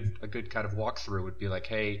 a good kind of walkthrough would be like,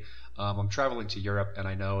 hey, I'm traveling to Europe and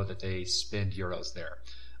I know that they spend euros there.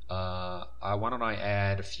 Why don't I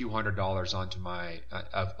add a few $100s onto my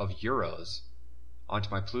of euros onto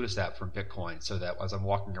my Plutus app from Bitcoin, so that as I'm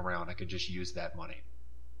walking around, I could just use that money?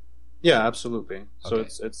 Yeah, absolutely. So Okay.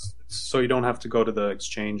 it's so you don't have to go to the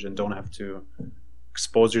exchange and don't have to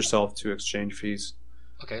expose yourself to exchange fees.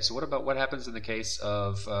 Okay, so what happens in the case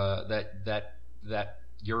of that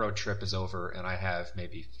Euro trip is over and I have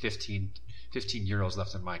maybe 15 euros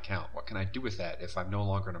left in my account? What can I do with that if I'm no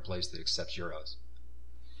longer in a place that accepts euros?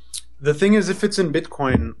 The thing is, if it's in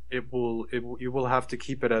Bitcoin, you will have to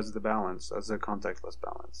keep it as the balance, as a contactless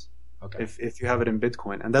balance. Okay. If you have it in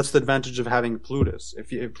Bitcoin, and that's the advantage of having Plutons.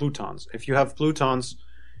 If you have Plutons,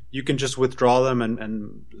 you can just withdraw them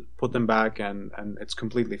and put them back, and it's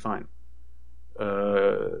completely fine.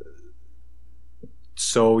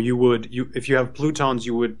 So if you have Plutons,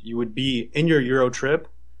 you would be in your Euro trip,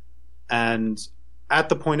 and at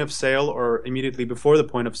the point of sale or immediately before the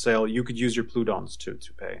point of sale, you could use your Plutons to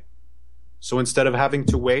pay. So instead of having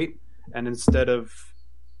to wait, and instead of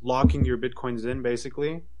locking your Bitcoins in,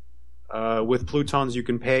 basically, with Plutons you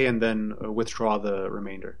can pay and then withdraw the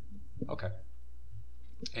remainder. Okay.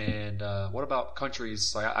 And what about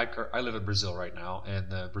countries? Like I live in Brazil right now, and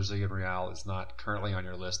the Brazilian real is not currently on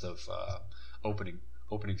your list of opening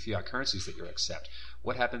fiat currencies that you accept.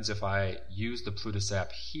 What happens if I use the Plutus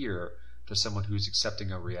app here to someone who's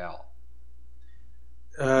accepting a real?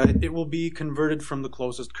 It will be converted from the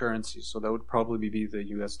closest currency, so that would probably be the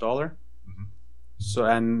US dollar. Mm-hmm. So,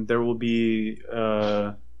 and there will be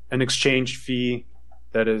an exchange fee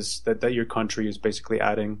that your country is basically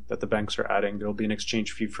adding, that the banks are adding. There will be an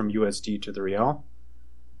exchange fee from USD to the real.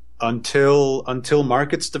 Until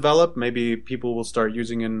markets develop, maybe people will start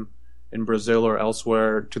using in Brazil or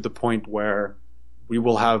elsewhere to the point where we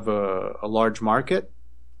will have a large market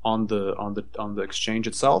on the exchange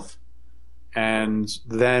itself. And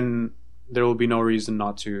then there will be no reason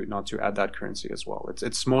not to add that currency as well.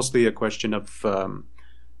 It's mostly a question of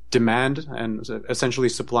demand and essentially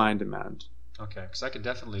supply and demand. Okay, because I can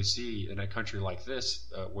definitely see in a country like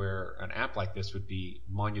this where an app like this would be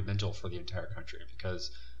monumental for the entire country,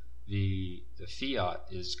 because the fiat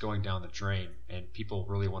is going down the drain and people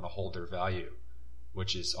really want to hold their value,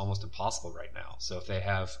 which is almost impossible right now. So if they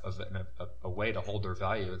have a way to hold their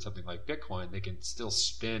value in something like Bitcoin, they can still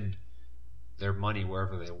spend their money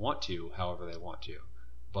wherever they want to, however they want to,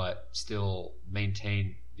 but still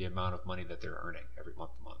maintain the amount of money that they're earning every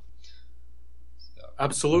month to month. So.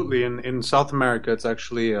 Absolutely. In South America, it's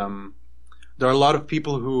actually there are a lot of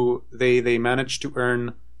people who they manage to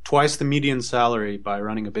earn twice the median salary by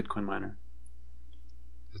running a Bitcoin miner.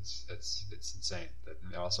 It's insane that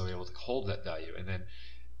they're also able to hold that value, and then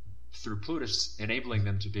through Plutus enabling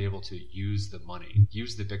them to be able to use the money,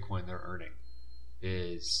 use the Bitcoin they're earning,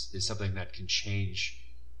 is something that can change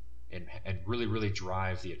and really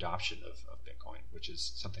drive the adoption of Bitcoin, which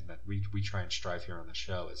is something that we try and strive here on the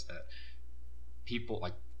show, is that people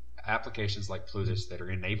like applications like Plutus that are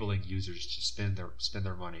enabling users to spend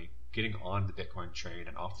their money getting on the Bitcoin train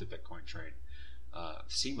and off the Bitcoin train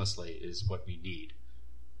seamlessly is what we need.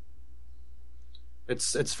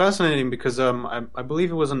 It's fascinating because I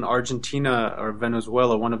believe it was in Argentina or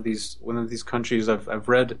Venezuela, one of these countries. I've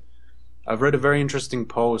read a very interesting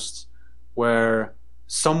post where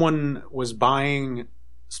someone was buying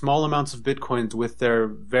small amounts of Bitcoins with their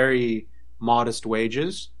very modest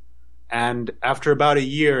wages, and after about a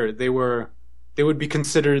year, they would be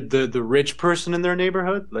considered the rich person in their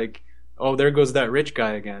neighborhood. Like, oh, there goes that rich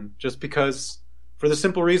guy again, just because, for the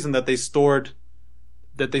simple reason that they stored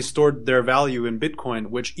their value in Bitcoin,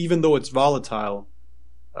 which, even though it's volatile,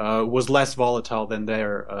 was less volatile than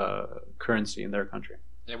their currency in their country.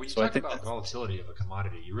 Yeah, when you talk about volatility of a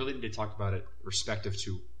commodity, you really need to talk about it respective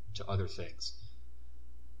to other things.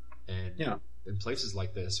 And in places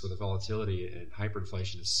like this, where the volatility and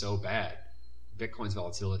hyperinflation is so bad, Bitcoin's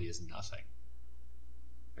volatility is nothing.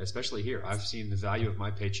 Especially here, I've seen the value of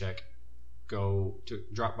my paycheck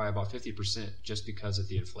drop by about 50% just because of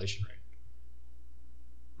the inflation rate.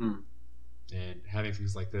 And having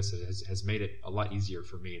things like this has made it a lot easier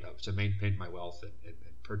for me to maintain my wealth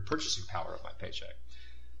and purchasing power of my paycheck.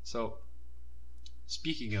 So,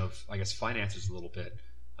 speaking of, I guess, finances a little bit,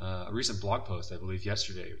 a recent blog post, I believe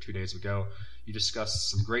yesterday or 2 days ago, you discussed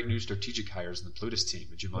some great new strategic hires in the Plutus team.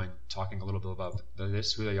 Would you mind talking a little bit about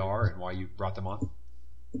this, who they are, and why you brought them on?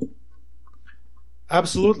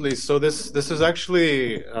 Absolutely. So this is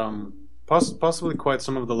actually possibly quite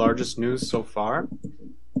some of the largest news so far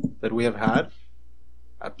that we have had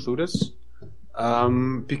at Plutus,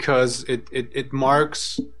 because it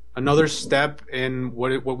marks another step in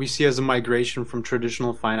what we see as a migration from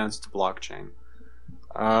traditional finance to blockchain.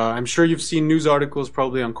 I'm sure you've seen news articles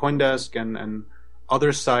probably on CoinDesk and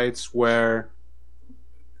other sites where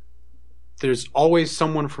there's always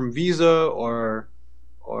someone from Visa or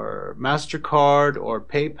MasterCard or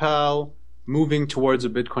PayPal moving towards a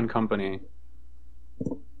Bitcoin company.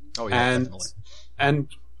 Oh yeah, definitely. And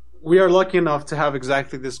we are lucky enough to have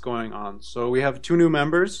exactly this going on. So we have 2 new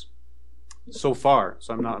members so far.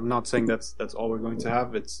 So I'm not saying that's all we're going to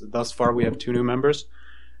have. It's thus far we have 2 new members.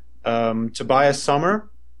 Tobias Sommer,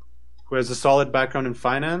 who has a solid background in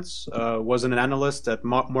finance, was an analyst at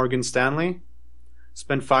Morgan Stanley,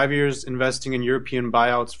 spent 5 years investing in European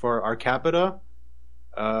buyouts for Arcapita,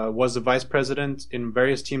 was a vice president in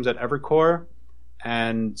various teams at Evercore,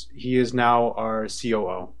 and he is now our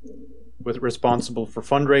COO, responsible for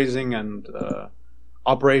fundraising and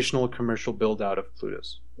operational commercial build-out of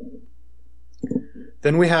Plutus.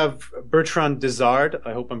 Then we have Bertrand Desard.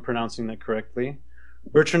 I hope I'm pronouncing that correctly.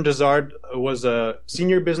 Bertrand Desard was a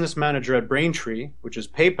senior business manager at Braintree, which is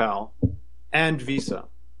PayPal, and Visa.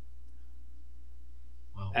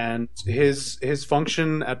 Wow. And his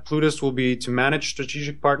function at Plutus will be to manage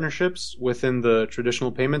strategic partnerships within the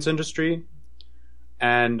traditional payments industry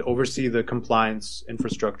and oversee the compliance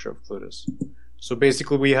infrastructure of Plutus. So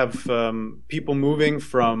basically we have people moving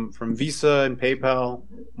from Visa and PayPal,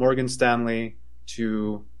 Morgan Stanley,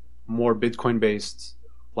 to more Bitcoin-based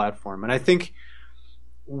platform. And I think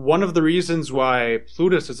one of the reasons why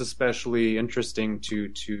Plutus is especially interesting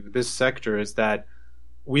to this sector is that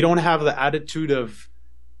we don't have the attitude of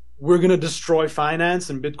we're going to destroy finance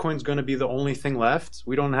and Bitcoin's going to be the only thing left.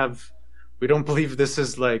 We don't believe this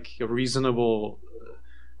is like a reasonable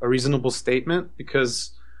statement,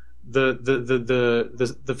 because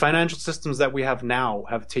the financial systems that we have now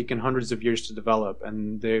have taken hundreds of years to develop,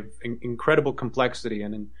 and they've incredible complexity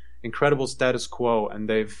and an incredible status quo, and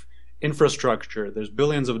they've infrastructure. There's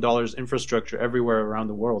billions of dollars infrastructure everywhere around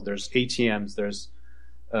the world. There's ATMs, there's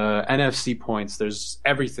NFC points, there's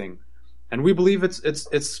everything, and we believe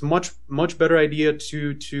it's much better idea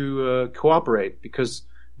to cooperate, because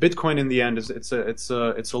Bitcoin in the end is it's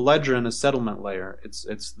a ledger and a settlement layer.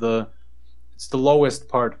 It's the lowest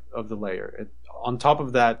part of the layer. On top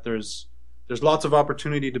of that, there's lots of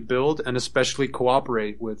opportunity to build and especially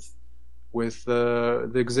cooperate with with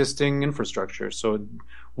the existing infrastructure. So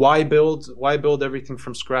why build everything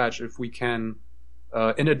from scratch if we can,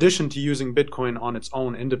 in addition to using Bitcoin on its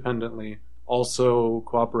own independently, also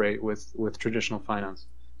cooperate with traditional finance?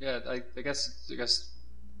 Yeah, I guess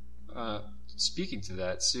speaking to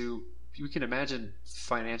that, so we can imagine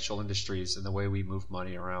financial industries and the way we move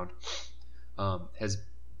money around has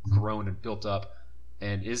grown and built up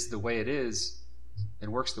and is the way it is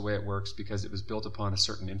and works the way it works because it was built upon a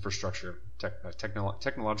certain infrastructure,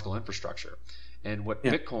 technological infrastructure. And what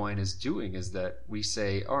Bitcoin is doing is that we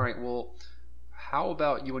say, all right, well, how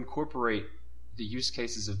about you incorporate the use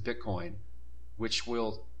cases of Bitcoin, which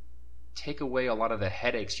will take away a lot of the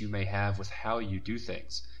headaches you may have with how you do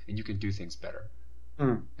things, and you can do things better.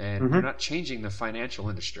 And you're not changing the financial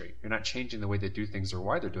industry. You're not changing the way they do things or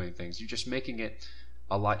why they're doing things. You're just making it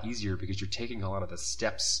a lot easier because you're taking a lot of the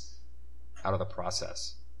steps out of the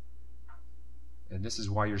process. And this is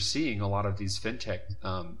why you're seeing a lot of these fintech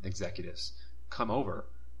executives come over.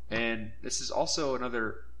 And this is also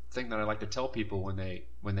another thing that I like to tell people when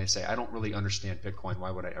they say, I don't really understand Bitcoin. Why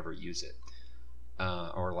would I ever use it?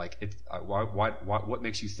 Or like, what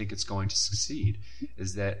makes you think it's going to succeed?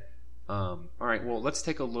 Is that all right, well, let's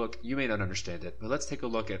take a look. You may not understand it, but let's take a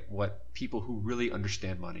look at what people who really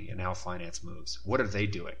understand money and how finance moves, what are they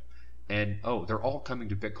doing? And, they're all coming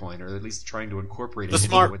to Bitcoin, or at least trying to incorporate it into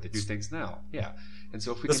the way they do things now. Yeah. And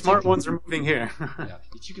so if we the smart ones are moving here. Yeah.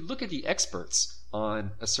 If you can look at the experts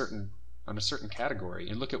on a certain category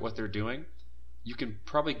and look at what they're doing, you can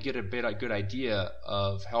probably get a good idea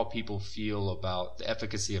of how people feel about the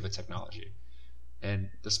efficacy of a technology. And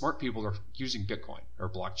the smart people are using Bitcoin or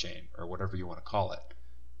blockchain or whatever you want to call it.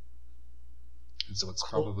 And so it's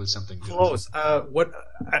probably something good. Close.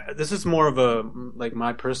 This is more of a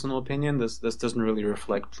my personal opinion. This doesn't really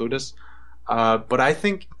reflect Plutus, but I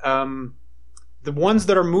think the ones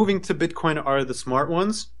that are moving to Bitcoin are the smart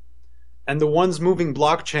ones, and the ones moving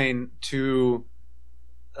blockchain to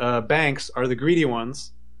banks are the greedy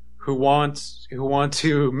ones who want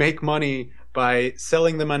to make money by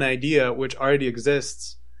selling them an idea which already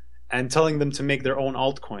exists and telling them to make their own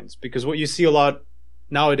altcoins. Because what you see a lot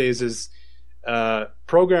nowadays is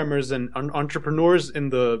programmers and entrepreneurs in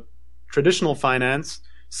the traditional finance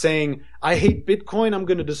saying, I hate Bitcoin, I'm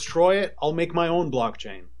going to destroy it, I'll make my own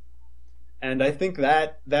blockchain. And I think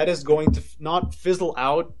that is going to not fizzle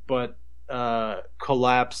out, but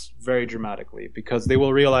collapse very dramatically, because they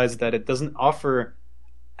will realize that it doesn't offer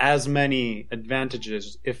as many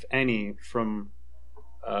advantages, if any, from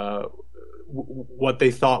what they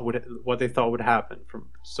thought would happen.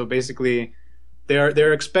 So basically,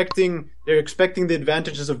 they're expecting the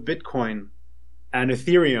advantages of Bitcoin and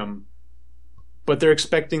Ethereum, but they're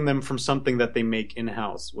expecting them from something that they make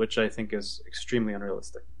in-house, which I think is extremely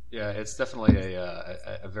unrealistic. Yeah, it's definitely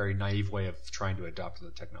a very naive way of trying to adopt the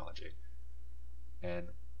technology. And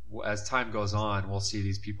as time goes on, we'll see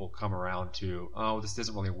these people come around to, this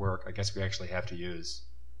doesn't really work. I guess we actually have to use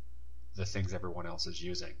the things everyone else is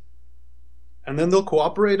using. And then they'll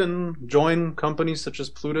cooperate and join companies such as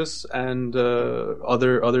Plutus and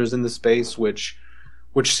others in the space, which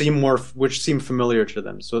seem familiar to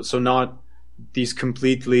them. So not these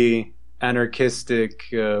completely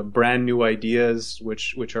anarchistic, brand new ideas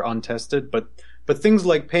which are untested, but things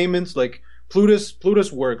like payments, like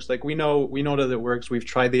Plutus works. Like we know that it works. We've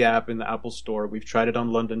tried the app in the Apple Store. We've tried it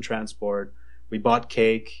on London Transport. We bought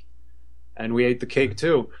cake, and we ate the cake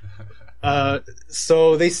too.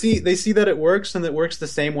 So they see that it works, and it works the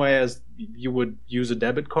same way as you would use a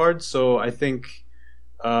debit card. So I think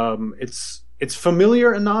it's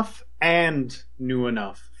familiar enough and new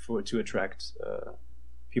enough to attract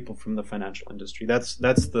people from the financial industry. those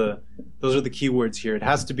are the key words here.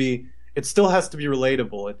 It still has to be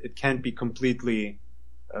relatable. It can't be completely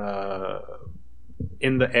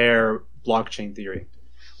in the air blockchain theory.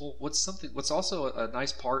 Well, what's also a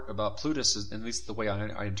nice part about Plutus, is, at least the way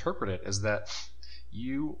I interpret it, is that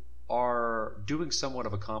you are doing somewhat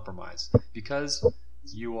of a compromise, because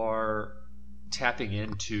you are tapping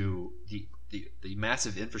into the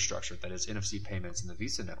massive infrastructure that is NFC payments and the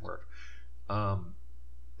Visa network.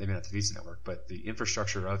 Maybe not the Visa network, but the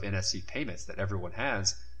infrastructure of NFC payments that everyone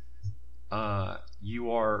has.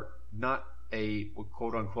 You are not a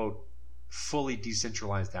quote unquote fully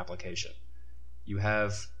decentralized application. You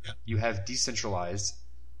have decentralized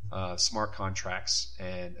smart contracts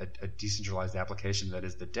and a decentralized application that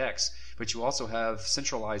is the DEX, but you also have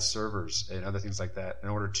centralized servers and other things like that in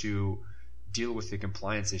order to deal with the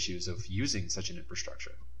compliance issues of using such an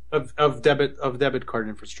infrastructure. Of debit card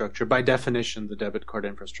infrastructure. By definition, the debit card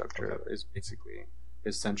infrastructure is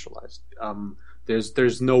centralized.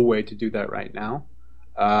 There's no way to do that right now,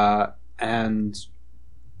 and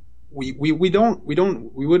we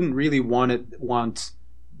wouldn't really want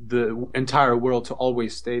the entire world to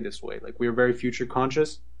always stay this way. Like, we're very future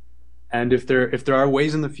conscious, and if there are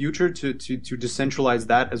ways in the future to decentralize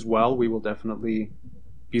that as well, we will definitely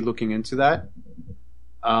be looking into that.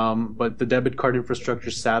 But the debit card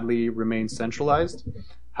infrastructure sadly remains centralized.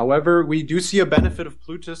 However, we do see a benefit of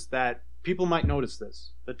Plutus that people might notice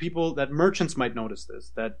this, that merchants might notice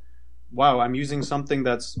this, that, wow, I'm using something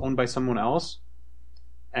that's owned by someone else,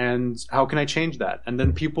 and how can I change that? And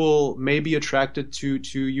then people may be attracted to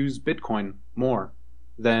use Bitcoin more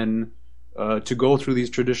than to go through these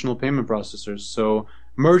traditional payment processors. So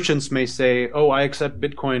merchants may say, oh, I accept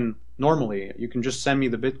Bitcoin normally. You can just send me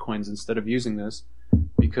the Bitcoins instead of using this,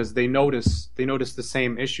 because they notice the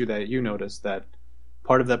same issue that you noticed, that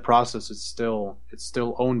part of that process is still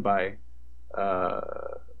owned by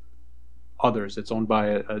others. It's owned by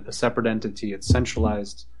a separate entity. It's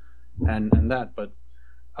centralized, and that. But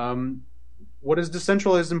what is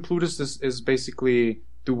decentralized in Plutus is basically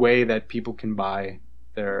the way that people can buy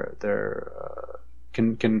can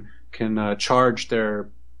charge their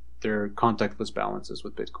contactless balances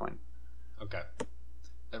with Bitcoin. Okay.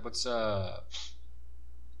 And what's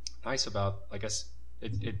nice about, I guess,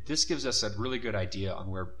 this gives us a really good idea on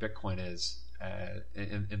where Bitcoin is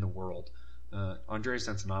in the world. Andreas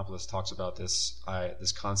Antonopoulos talks about this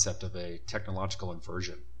concept of a technological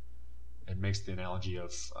inversion, and makes the analogy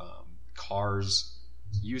of cars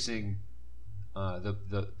using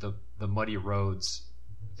the muddy roads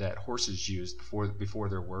that horses used before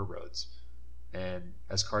there were roads. And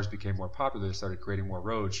as cars became more popular, they started creating more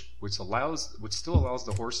roads, which still allows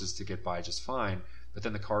the horses to get by just fine, but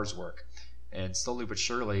then the cars work. And slowly but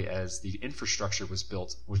surely, as the infrastructure was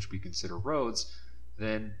built, which we consider roads,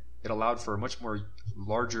 then it allowed for a much more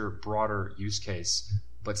larger, broader use case,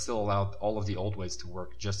 but still allowed all of the old ways to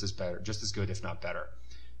work just as good, if not better.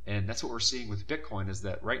 And that's what we're seeing with Bitcoin, is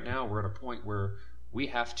that right now we're at a point where we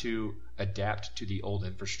have to adapt to the old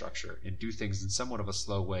infrastructure and do things in somewhat of a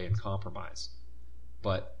slow way and compromise.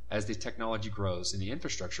 But as the technology grows and the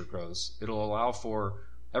infrastructure grows, it'll allow for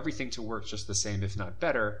everything to work just the same, if not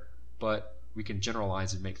better, but we can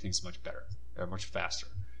generalize and make things much better, or much faster.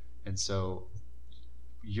 And so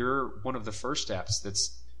you're one of the first apps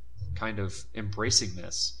that's kind of embracing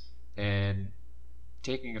this and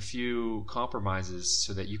taking a few compromises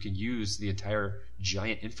so that you can use the entire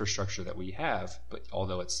giant infrastructure that we have, but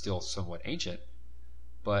although it's still somewhat ancient.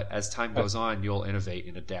 But as time goes on, you'll innovate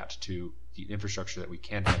and adapt to the infrastructure that we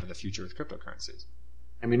can have in the future with cryptocurrencies.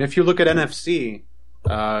 I mean, if you look at NFC,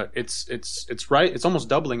 it's right. It's almost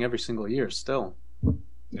doubling every single year still.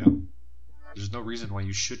 Yeah. There's no reason why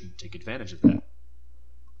you shouldn't take advantage of that.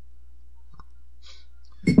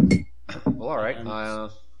 Well, all right.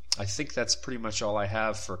 I think that's pretty much all I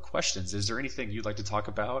have for questions. Is there anything you'd like to talk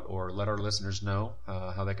about or let our listeners know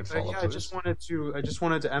how they can follow up with us? I just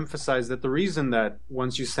wanted to emphasize that the reason that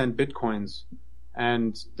once you send Bitcoins,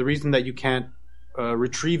 and the reason that you can't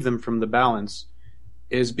retrieve them from the balance,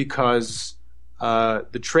 is because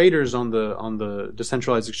the traders on the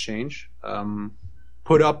decentralized exchange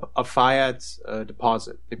put up a fiat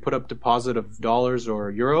deposit. They put up deposit of dollars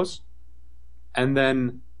or euros, and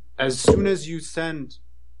then as soon as you send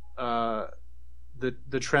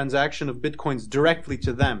the transaction of Bitcoins directly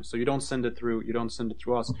to them, so you don't send it through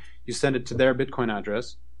us, you send it to their Bitcoin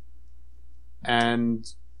address,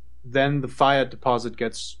 and then the fiat deposit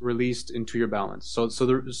gets released into your balance. So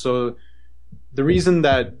the reason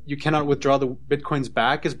that you cannot withdraw the Bitcoins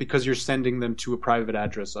back is because you're sending them to a private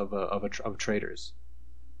address of traders.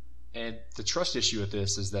 And the trust issue with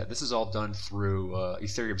this is that this is all done through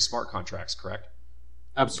Ethereum smart contracts, correct?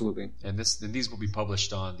 Absolutely. And these will be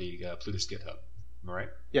published on the Plutus GitHub. Am I right?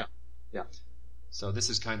 Yeah. So this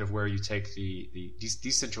is kind of where you take the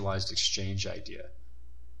decentralized exchange idea,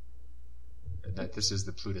 and that this is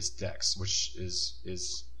the Plutus DEX, which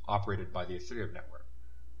is operated by the Ethereum network.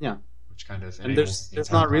 Yeah. Which kind of and there's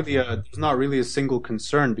not really a single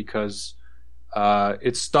concern, because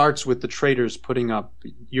it starts with the traders putting up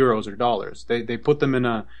euros or dollars. They put them in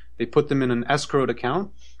an escrowed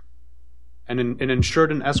account. And an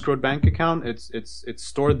insured and escrowed bank account, it's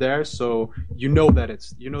stored there, so you know that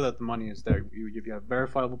the money is there. You have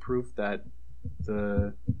verifiable proof that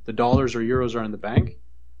the dollars or euros are in the bank,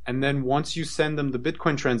 and then once you send them the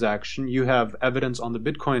Bitcoin transaction, you have evidence on the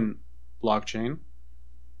Bitcoin blockchain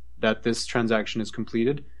that this transaction is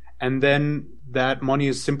completed, and then that money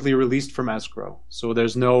is simply released from escrow. So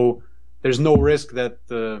there's no risk that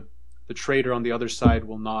the trader on the other side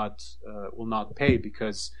will not pay,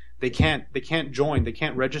 because they can't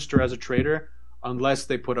register as a trader unless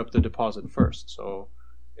they put up the deposit first. So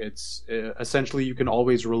It's essentially you can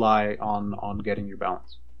always rely on getting your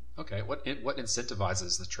balance. Okay, what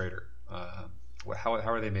incentivizes the trader? How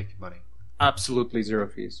are they making money? Absolutely zero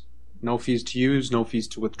fees. No fees to use, no fees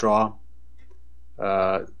to withdraw.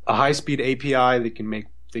 A high-speed API. They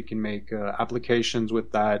can make applications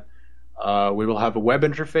with that. We will have a web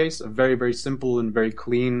interface, a very, very simple and very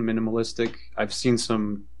clean, minimalistic. I've seen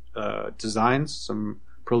some designs, some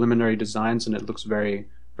preliminary designs, and it looks very,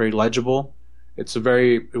 very legible. It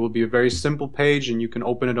will be a very simple page, and you can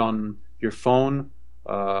open it on your phone,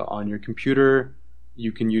 on your computer.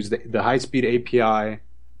 You can use the high-speed API,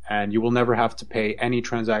 and you will never have to pay any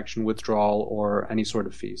transaction withdrawal or any sort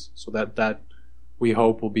of fees. So that we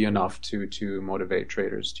hope will be enough to motivate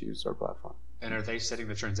traders to use our platform. And are they setting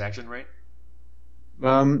the transaction rate?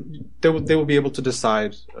 They will be able to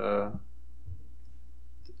decide.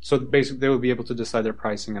 So basically, they will be able to decide their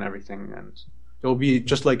pricing and everything, and it will be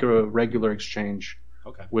just like a regular exchange.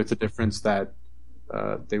 Okay. With the difference that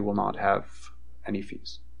they will not have any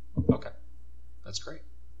fees. Okay, that's great.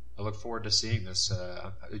 I look forward to seeing this.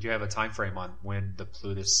 Do you have a time frame on when the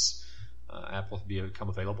Plutus app will become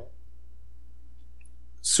available?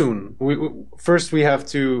 Soon. First we have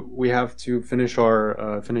to finish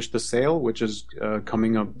the sale, which is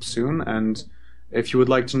coming up soon. And if you would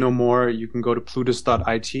like to know more, you can go to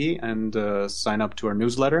plutus.it and sign up to our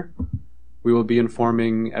newsletter. We will be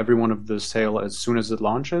informing everyone of the sale as soon as it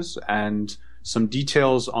launches, and some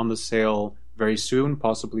details on the sale very soon,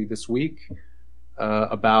 possibly this week,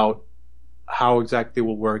 about how exactly it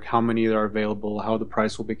will work, how many are available, how the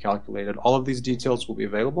price will be calculated. All of these details will be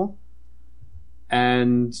available.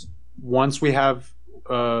 And once we have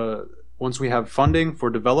funding for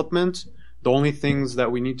development, the only things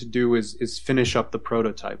that we need to do is finish up the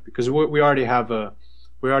prototype, because we already have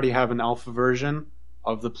an alpha version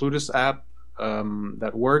of the Plutus app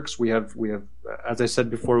that works. We have, as I said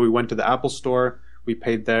before, we went to the Apple Store, we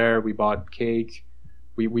paid there, we bought cake,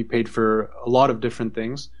 we paid for a lot of different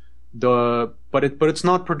things. But it's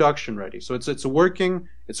not production ready. So it's a working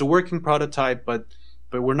prototype, but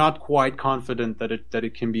we're not quite confident that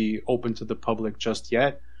it can be open to the public just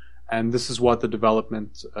yet. And this is what the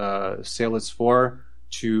development sale is for,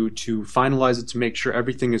 to finalize it, to make sure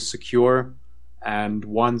everything is secure. And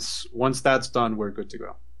once that's done, we're good to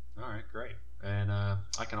go. All right, great. And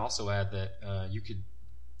I can also add that you could,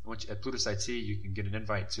 at Plutus IT, you can get an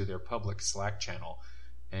invite to their public Slack channel.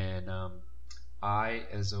 And I,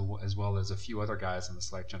 as well as a few other guys in the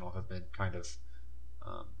Slack channel, have been kind of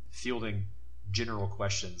fielding general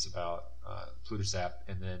questions about Plutus app,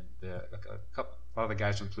 and then a lot of the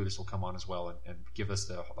guys from Plutus will come on as well and give us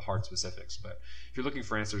the hard specifics. But if you're looking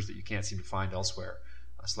for answers that you can't seem to find elsewhere,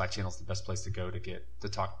 Slack channel is the best place to go to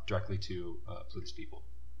talk directly to Plutus people.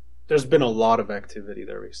 There's been a lot of activity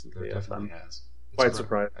there recently. There definitely has. Quite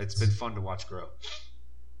surprised. It's been fun to watch grow.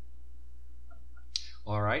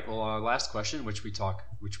 All right. Well, our last question, which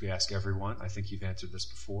we ask everyone. I think you've answered this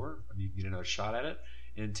before. You can get another shot at it.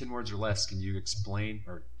 In 10 words or less, can you explain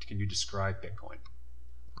or can you describe Bitcoin?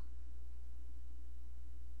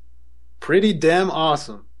 Pretty damn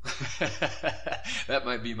awesome. That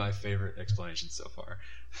might be my favorite explanation so far.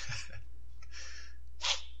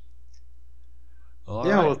 All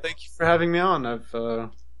right. Well, thank you for having me on. I've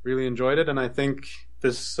really enjoyed it, and I think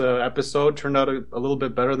this episode turned out a little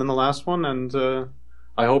bit better than the last one, and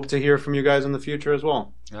I hope to hear from you guys in the future as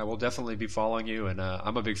well. Yeah, we'll definitely be following you, and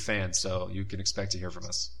I'm a big fan, so you can expect to hear from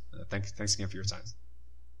us. Thanks again for your time.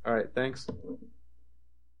 All right, thanks.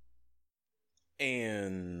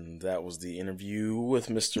 And that was the interview with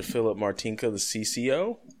Mr. Philip Martinka, the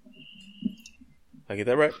CCO. Did I get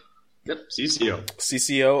that right? Yep, CCO.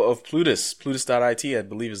 CCO of Plutus. Plutus.it, I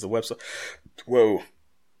believe, is the website. Whoa.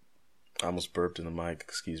 I almost burped in the mic,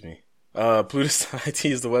 excuse me. Plutus.it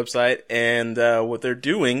is the website, and what they're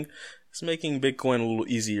doing is making Bitcoin a little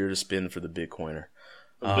easier to spin for the Bitcoiner.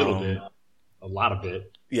 A little bit. A lot of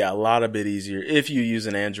bit. Yeah, a lot of bit easier if you use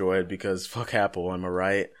an Android, because fuck Apple, am I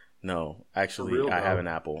right? No, actually, I have an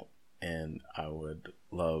Apple, and I would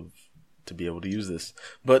love to be able to use this.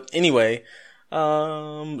 But anyway,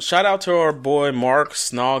 shout out to our boy Mark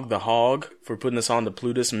Snog the Hog for putting us on to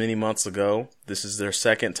Plutus many months ago. This is their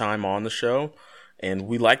second time on the show. And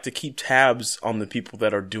we like to keep tabs on the people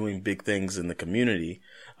that are doing big things in the community.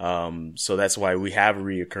 So that's why we have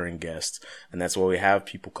reoccurring guests. And that's why we have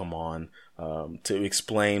people come on to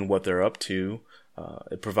explain what they're up to.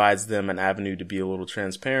 It provides them an avenue to be a little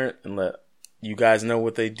transparent and let you guys know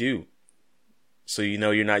what they do. So you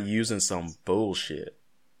know you're not using some bullshit.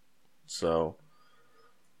 So.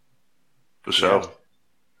 For sure.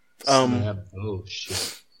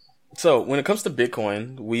 Bullshit. So when it comes to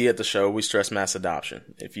Bitcoin, we at the show, we stress mass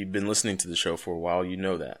adoption. If you've been listening to the show for a while, you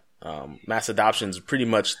know that. Mass adoption is pretty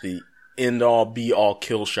much the end-all, be-all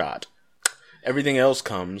kill shot. Everything else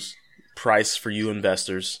comes, price for you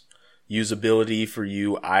investors, usability for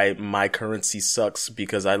you. My currency sucks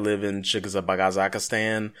because I live in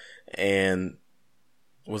Kazakhstan, and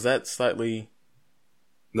was that slightly...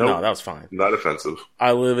 Nope, no, that was fine. Not offensive.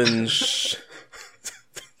 I live in...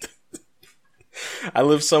 I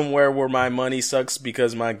live somewhere where my money sucks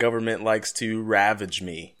because my government likes to ravage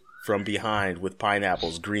me from behind with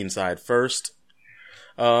pineapples, green side first.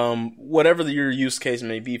 Whatever your use case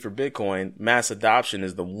may be for Bitcoin, mass adoption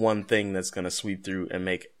is the one thing that's going to sweep through and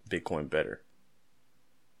make Bitcoin better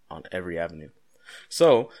on every avenue.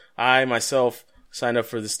 So I myself signed up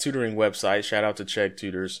for this tutoring website. Shout out to Chegg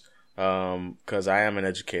Tutors, because I am an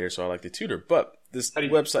educator, so I like to tutor. But this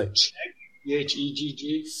website, Chegg?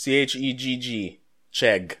 Chegg,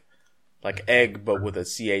 Chegg, like egg, but with a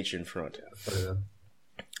CH in front.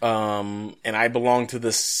 And I belong to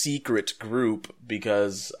the secret group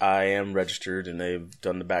because I am registered and they've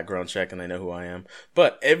done the background check and they know who I am.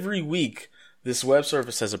 But every week, this web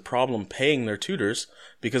service has a problem paying their tutors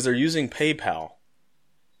because they're using PayPal.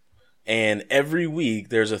 And every week,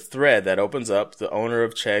 there's a thread that opens up. The owner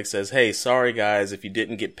of Chegg says, hey, sorry guys, if you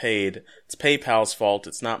didn't get paid, it's PayPal's fault,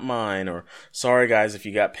 it's not mine. Or, sorry guys, if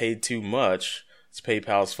you got paid too much, it's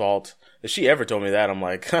PayPal's fault. If she ever told me that, I'm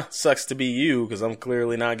like, sucks to be you, because I'm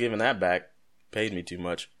clearly not giving that back. Paid me too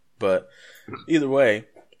much. But either way,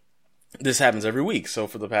 this happens every week. So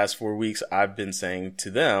for the past 4 weeks, I've been saying to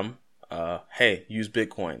them, hey, use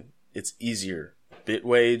Bitcoin. It's easier.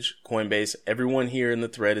 Bitwage, Coinbase, everyone here in the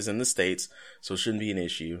thread is in the States, so it shouldn't be an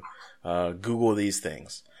issue. Google these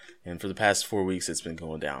things. And for the past 4 weeks, it's been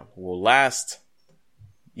going down. Well,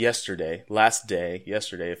 yesterday,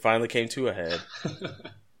 it finally came to a head.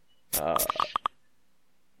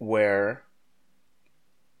 Where,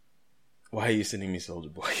 why are you sending me Soldier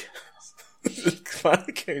Boy?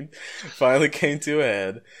 finally came to a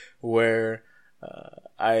head where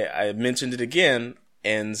I mentioned it again,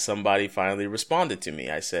 and somebody finally responded to me.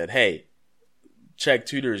 I said, hey, Chegg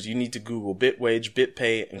Tutors, you need to Google Bitwage,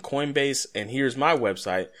 BitPay, and Coinbase, and here's my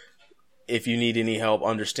website if you need any help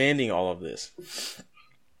understanding all of this.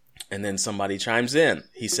 And then somebody chimes in.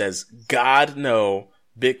 He says, God, no,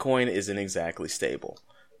 Bitcoin isn't exactly stable.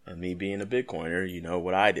 And me being a Bitcoiner, you know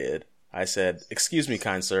what I did. I said, excuse me,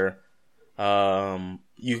 kind sir.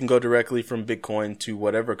 You can go directly from Bitcoin to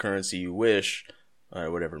whatever currency you wish,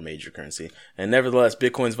 whatever major currency. And nevertheless,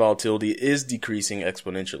 Bitcoin's volatility is decreasing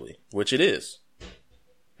exponentially, which it is.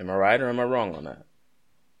 Am I right or am I wrong on that?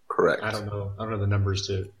 Correct. I don't know the numbers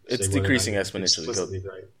to. It's decreasing exponentially.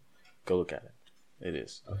 Right. Go look at it. It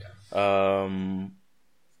is. Okay.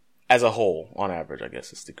 As a whole, on average, I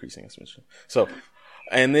guess it's decreasing exponentially. So,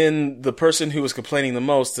 and then the person who was complaining the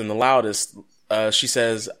most and the loudest, she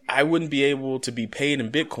says, I wouldn't be able to be paid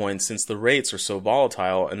in Bitcoin since the rates are so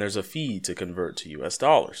volatile and there's a fee to convert to US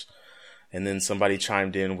dollars. And then somebody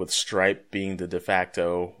chimed in with Stripe being the de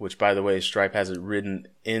facto, which, by the way, Stripe has it written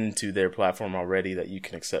into their platform already that you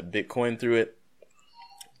can accept Bitcoin through it.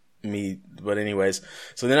 But anyways,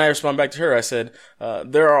 so then I respond back to her. I said,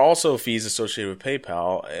 there are also fees associated with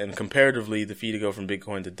PayPal, and comparatively, the fee to go from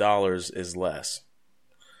Bitcoin to dollars is less.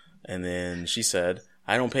 And then she said,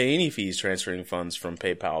 I don't pay any fees transferring funds from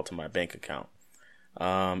PayPal to my bank account.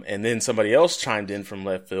 And then somebody else chimed in from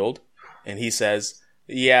left field, and he says,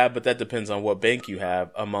 yeah, but that depends on what bank you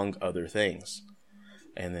have, among other things.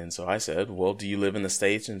 And then so I said, well, do you live in the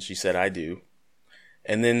States? And she said, I do.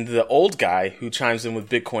 And then the old guy who chimes in with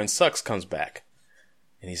Bitcoin sucks comes back.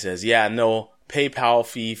 And he says, yeah, no, PayPal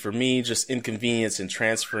fee for me, just inconvenience in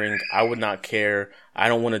transferring. I would not care. I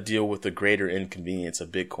don't want to deal with the greater inconvenience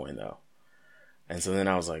of Bitcoin, though. And so then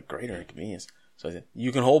I was like, greater inconvenience? So I said,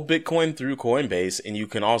 you can hold Bitcoin through Coinbase, and you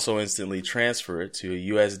can also instantly transfer it to a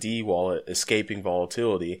USD wallet, escaping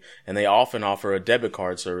volatility. And they often offer a debit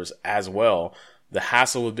card service as well. The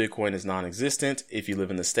hassle with Bitcoin is non-existent if you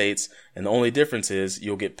live in the States, and the only difference is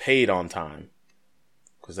you'll get paid on time.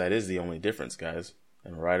 Because that is the only difference, guys.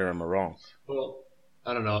 Am I right or am I wrong? Well,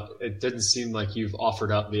 I don't know. It doesn't seem like you've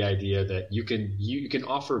offered up the idea that you can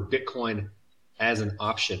offer Bitcoin as an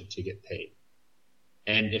option to get paid.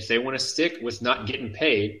 And if they want to stick with not getting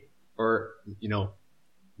paid, or,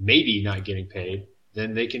 maybe not getting paid,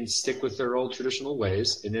 then they can stick with their old traditional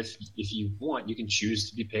ways. And if you want, you can choose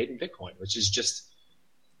to be paid in Bitcoin, which is just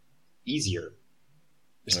easier,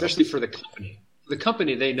 especially for the company. The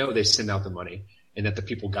company, they know they send out the money and that the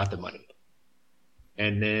people got the money.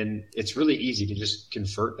 And then it's really easy to just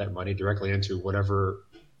convert that money directly into whatever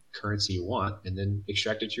currency you want and then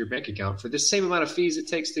extract it to your bank account for the same amount of fees it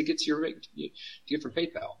takes to get to get from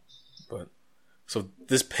PayPal. But so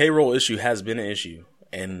this payroll issue has been an issue,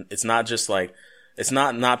 and it's not just like it's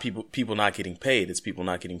not people not getting paid. It's people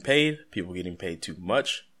not getting paid, people getting paid too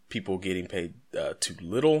much, people getting paid too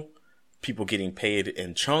little, people getting paid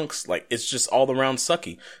in chunks. Like, it's just all around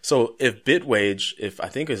sucky. So if Bitwage, if I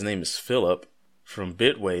think his name is Philip from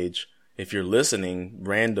Bitwage, if you're listening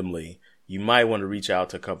randomly, you might want to reach out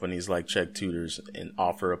to companies like Check Tutors and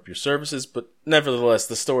offer up your services. But nevertheless,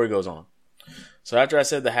 the story goes on. So after I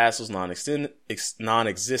said the hassle's non-existent,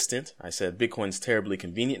 I said Bitcoin's terribly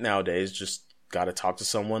convenient nowadays. Just got to talk to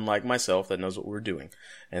someone like myself that knows what we're doing.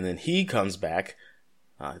 And then he comes back,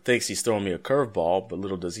 thinks he's throwing me a curveball, but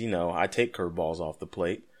little does he know, I take curveballs off the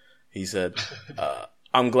plate. He said,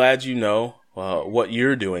 I'm glad you know what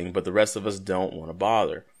you're doing, but the rest of us don't want to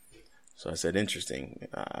bother. So I said, interesting.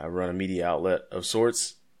 I run a media outlet of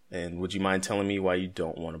sorts, and would you mind telling me why you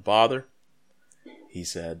don't want to bother? He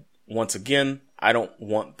said, once again, I don't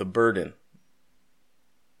want the burden.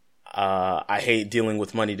 I hate dealing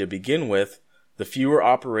with money to begin with. The fewer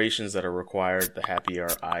operations that are required, the happier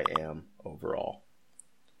I am overall.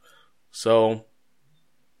 So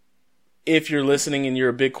if you're listening and you're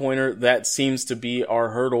a Bitcoiner, that seems to be our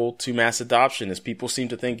hurdle to mass adoption, is people seem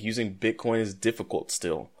to think using Bitcoin is difficult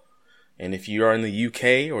still. And if you are in the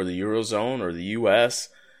UK or the Eurozone or the US,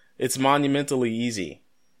 it's monumentally easy.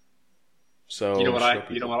 So you know what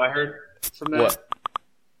I heard from that? What?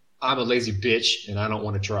 I'm a lazy bitch and I don't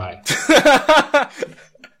want to try.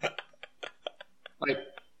 Like,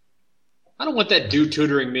 I don't want that dude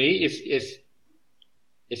tutoring me if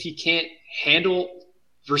he can't handle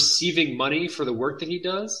receiving money for the work that he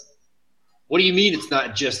does. What do you mean it's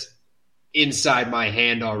not just inside my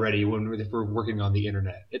hand already when we're working on the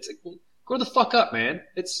internet? It's like, well, grow the fuck up, man.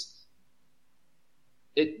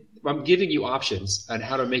 I'm giving you options on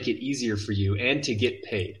how to make it easier for you and to get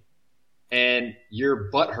paid. And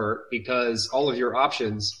you're butthurt because all of your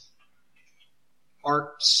options aren't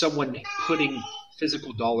someone putting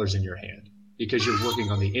physical dollars in your hand because you're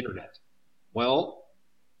working on the internet. Well,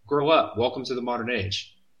 grow up. Welcome to the modern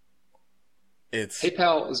age.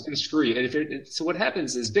 PayPal is going to screw you. And so what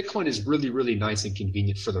happens is Bitcoin is really, really nice and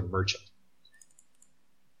convenient for the merchant.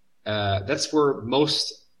 That's where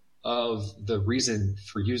most of the reason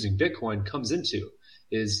for using Bitcoin comes into,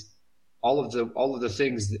 is all of the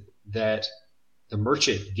things that the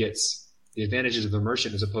merchant gets, the advantages of the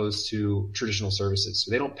merchant as opposed to traditional services.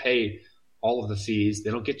 So they don't pay all of the fees.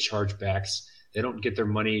 They don't get chargebacks. They don't get their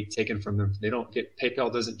money taken from them.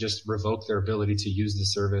 PayPal doesn't just revoke their ability to use the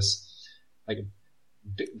service. Like,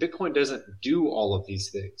 Bitcoin doesn't do all of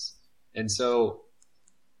these things. And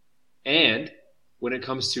when it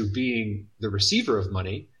comes to being the receiver of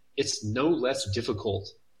money, it's no less difficult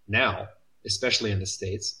now, especially in the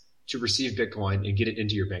States, to receive Bitcoin and get it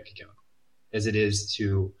into your bank account as it is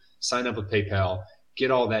to sign up with PayPal,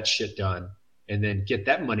 get all that shit done, and then get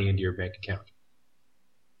that money into your bank account.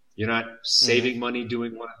 You're not saving money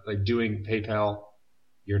doing PayPal.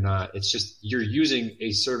 You're not. It's just you're using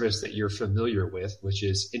a service that you're familiar with, which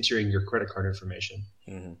is entering your credit card information,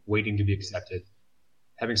 waiting to be accepted,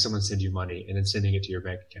 having someone send you money, and then sending it to your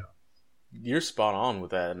bank account. You're spot on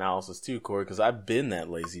with that analysis too, Corey, because I've been that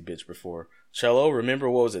lazy bitch before. Cello, remember,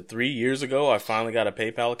 what was it, 3 years ago I finally got a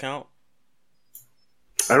PayPal account?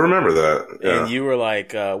 I remember that. Yeah. And you were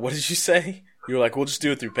like, what did you say? You were like, we'll just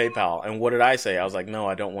do it through PayPal. And what did I say? I was like, no,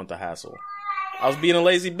 I don't want the hassle. I was being a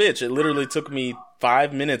lazy bitch. It literally took me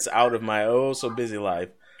 5 minutes out of my so busy life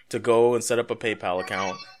to go and set up a PayPal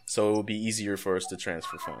account so it would be easier for us to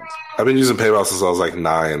transfer funds. I've been using PayPal since I was like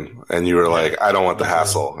 9, and you were like, I don't want the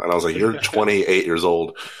hassle. And I was like, you're 28 years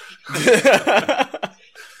old.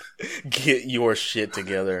 Get your shit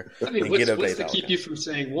together. I mean, what's to keep you from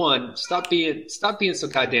saying, one, stop being so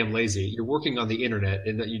goddamn lazy. You're working on the internet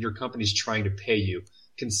and your company's trying to pay you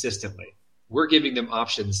consistently. We're giving them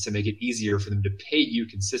options to make it easier for them to pay you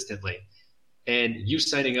consistently. And you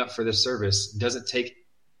signing up for this service doesn't take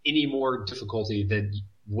any more difficulty than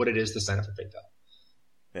what it is to sign up for PayPal.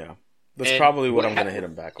 Yeah. That's probably what I'm going to hit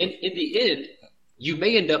them back with. In the end, you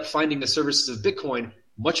may end up finding the services of Bitcoin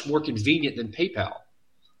much more convenient than PayPal.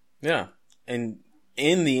 Yeah. And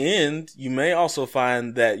in the end, you may also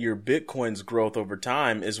find that your Bitcoin's growth over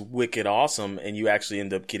time is wicked awesome, and you actually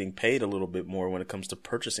end up getting paid a little bit more when it comes to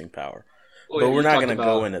purchasing power. But we're not going to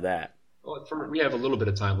go into that. Well, we have a little bit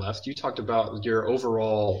of time left. You talked about your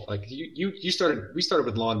overall, like we started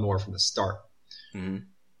with lawnmower from the start. Mm-hmm.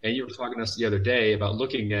 And you were talking to us the other day about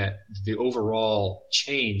looking at the overall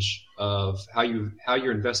change of how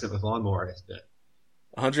your investment with lawnmower has been.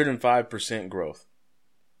 105% growth.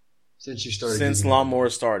 Since you started? Since Lawnmower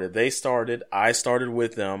started. They started. I started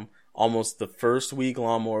with them. Almost the first week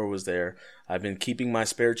Lawnmower was there. I've been keeping my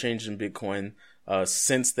spare change in Bitcoin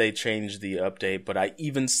since they changed the update. But I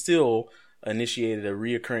even still initiated a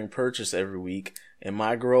reoccurring purchase every week. And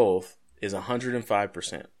my growth is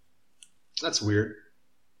 105%. That's weird.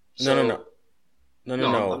 No.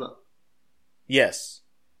 No. Yes,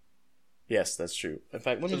 that's true. In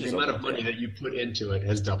fact, the amount of money that you put into it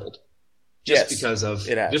has doubled. Just because of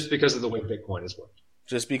the way Bitcoin has worked.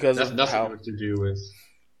 Just because that's of nothing to do with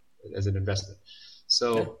as an investment.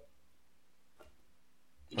 So,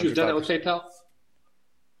 Would you have done that with PayPal?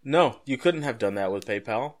 No, you couldn't have done that with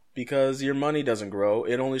PayPal because your money doesn't grow;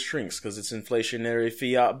 it only shrinks because it's inflationary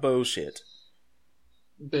fiat bullshit.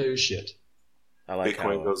 Bullshit. I like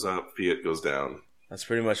Bitcoin goes up, fiat goes down. That's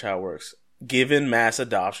pretty much how it works. Given mass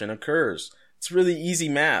adoption occurs, it's really easy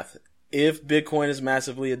math. If Bitcoin is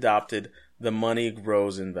massively adopted, the money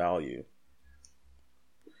grows in value.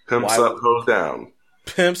 Pimps up, hose down.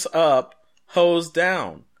 Pimps up, hose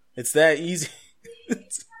down. It's that easy.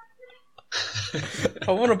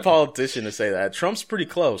 I want a politician to say that. Trump's pretty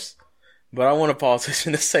close, but I want a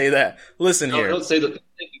politician to say that. Listen here. Don't say things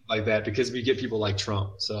like that because we get people like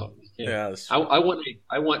Trump. So yeah, I want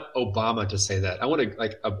Obama to say that. I want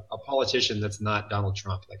a politician that's not Donald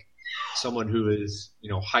Trump, like someone who is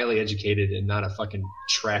highly educated and not a fucking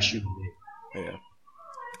trash human being. Yeah.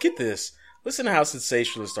 Get this. Listen to how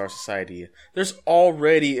sensationalist our society is. There's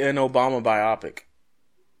already an Obama biopic.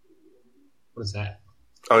 What is that?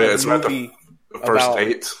 Oh yeah, it's about the first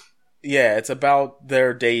date. Yeah, it's about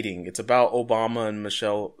their dating. It's about Obama and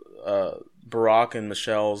Michelle, Barack and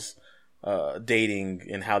Michelle's dating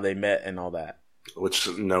and how they met and all that. Which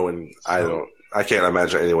I can't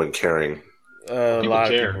imagine anyone caring. A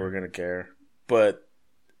lot of people are gonna care, but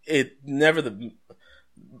the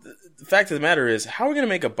fact of the matter is, how are we gonna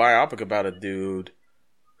make a biopic about a dude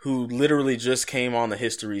who literally just came on the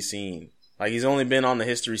history scene? Like, he's only been on the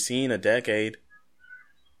history scene a decade.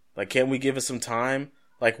 Like, can't we give it some time?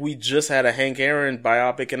 Like, we just had a Hank Aaron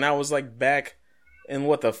biopic, and that was like back in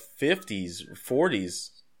the 50s, 40s.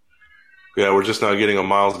 Yeah, we're just not getting a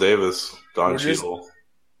Miles Davis, Don Cheadle.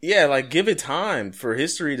 Yeah, like, give it time for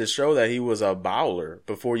history to show that he was a bowler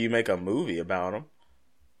before you make a movie about him.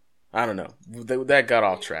 I don't know. That got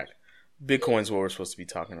off track. Bitcoin's what we're supposed to be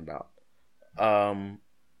talking about. And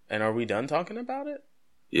are we done talking about it?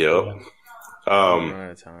 Yep. We're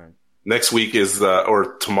out of time. Next week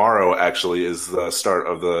or tomorrow actually is the start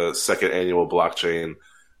of the second annual Blockchain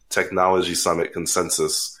Technology Summit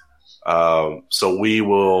Consensus. So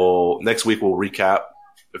next week we'll recap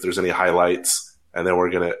if there's any highlights, and then we're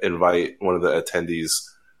going to invite one of the attendees,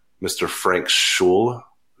 Mr. Frank Schul,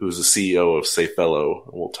 who's the CEO of Sayfellow,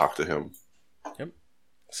 and we'll talk to him. Yep.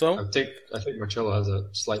 So I think Marcello has a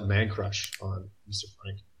slight man crush on Mr.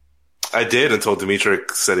 Frank. I did until Dimitri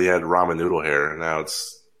said he had ramen noodle hair. Now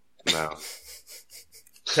no.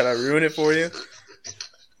 Can I ruin it for you?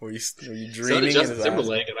 Were you dreaming? So Justin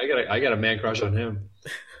Timberlake, and I got a man crush on him.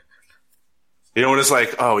 When it's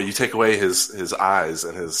like, oh, you take away his eyes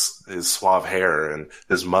and his suave hair and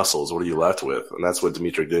his muscles, what are you left with? And that's what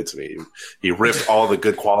Dimitri did to me. He ripped all the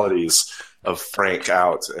good qualities of Frank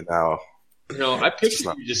out, and now. I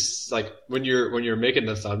picture you just like when you're making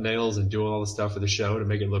the thumbnails and doing all the stuff for the show to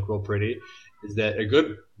make it look real pretty, is that a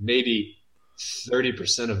good maybe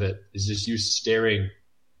 30% of it is just you staring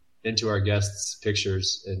into our guests'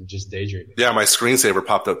 pictures and just daydreaming. Yeah, my screensaver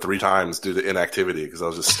popped up 3 times due to inactivity because I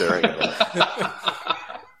was just staring at them.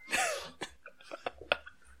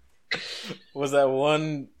 Was that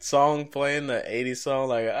one song playing, the 80s song,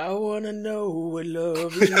 like, I want to know what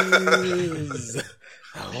love is.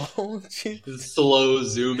 I want you. Slow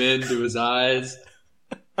zoom into his eyes.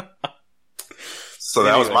 So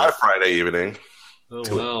that was my Friday evening. Oh,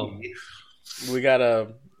 wow. We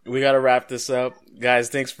gotta wrap this up. Guys,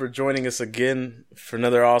 thanks for joining us again for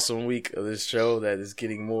another awesome week of this show that is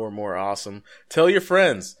getting more and more awesome. Tell your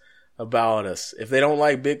friends about us. If they don't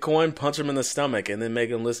like Bitcoin, punch them in the stomach and then make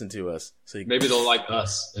them listen to us. So maybe they'll like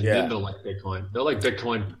us, and then they'll like Bitcoin. They'll like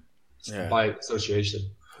Bitcoin by association.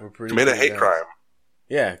 Commit a hate crime.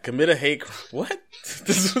 Yeah, commit a hate crime. What?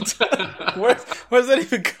 Where does that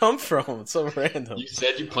even come from? It's so random. You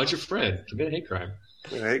said you punch a friend. Commit a hate crime.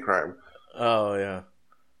 Commit a hate crime. Oh, yeah.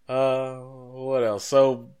 What else?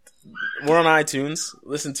 So, we're on iTunes.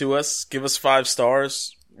 Listen to us. Give us 5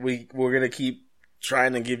 stars. We're going to keep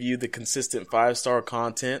trying to give you the consistent 5-star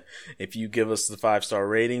content. If you give us the 5-star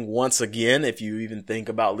rating, once again, if you even think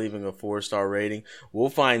about leaving a 4-star rating, we'll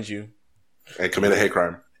find you. And commit a hate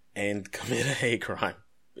crime.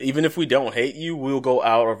 Even if we don't hate you, we'll go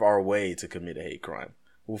out of our way to commit a hate crime.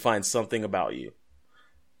 We'll find something about you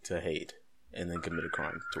to hate and then commit a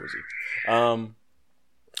crime towards you.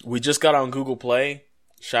 We just got on Google Play.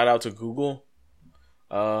 Shout out to Google.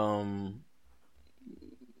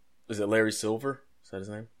 Is it Larry Silver? Is that his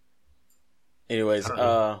name? Anyways,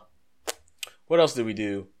 what else did we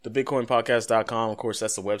do? TheBitcoinPodcast.com, of course,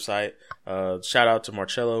 that's the website. Shout out to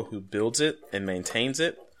Marcello, who builds it and maintains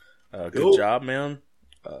it. Good job, man.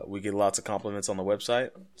 We get lots of compliments on the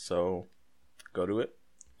website, so go to it.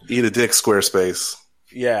 Eat a dick, Squarespace.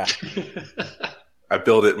 Yeah. I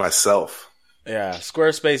built it myself. Yeah,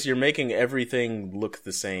 Squarespace, you're making everything look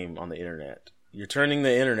the same on the internet. You're turning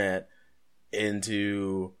the internet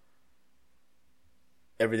into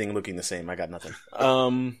everything looking the same. I got nothing.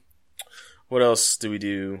 What else do we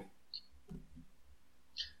do?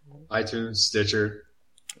 iTunes, Stitcher.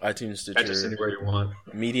 Catch us anywhere you want.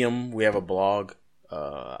 Medium, we have a blog,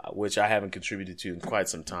 which I haven't contributed to in quite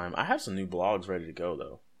some time. I have some new blogs ready to go,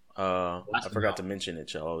 though. I forgot to mention it,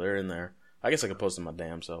 Cello. They're in there. I guess I could post them my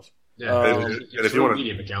damn self. Yeah, and if you want a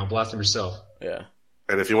Medium account, blast them yourself. Yeah.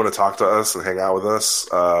 And if you want to talk to us and hang out with us,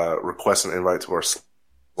 request an invite to our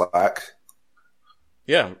Slack.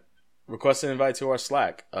 Yeah, request an invite to our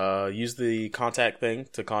Slack. Use the contact thing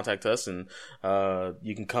to contact us, and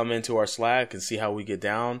you can come into our Slack and see how we get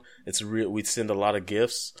down. It's we send a lot of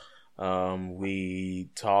gifts. We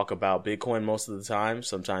talk about Bitcoin most of the time.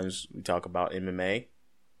 Sometimes we talk about MMA,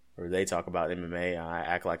 or they talk about MMA. I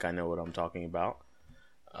act like I know what I'm talking about.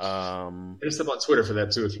 Hit us up on Twitter for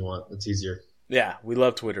that too if you want. It's easier. Yeah, we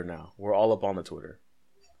love Twitter now. We're all up on the Twitter.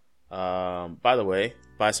 By the way,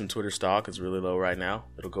 buy some Twitter stock. It's really low right now.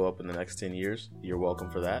 It'll go up in the next 10 years. You're welcome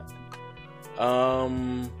for that.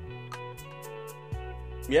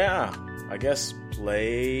 Yeah, I guess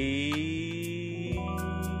play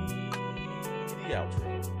the outro.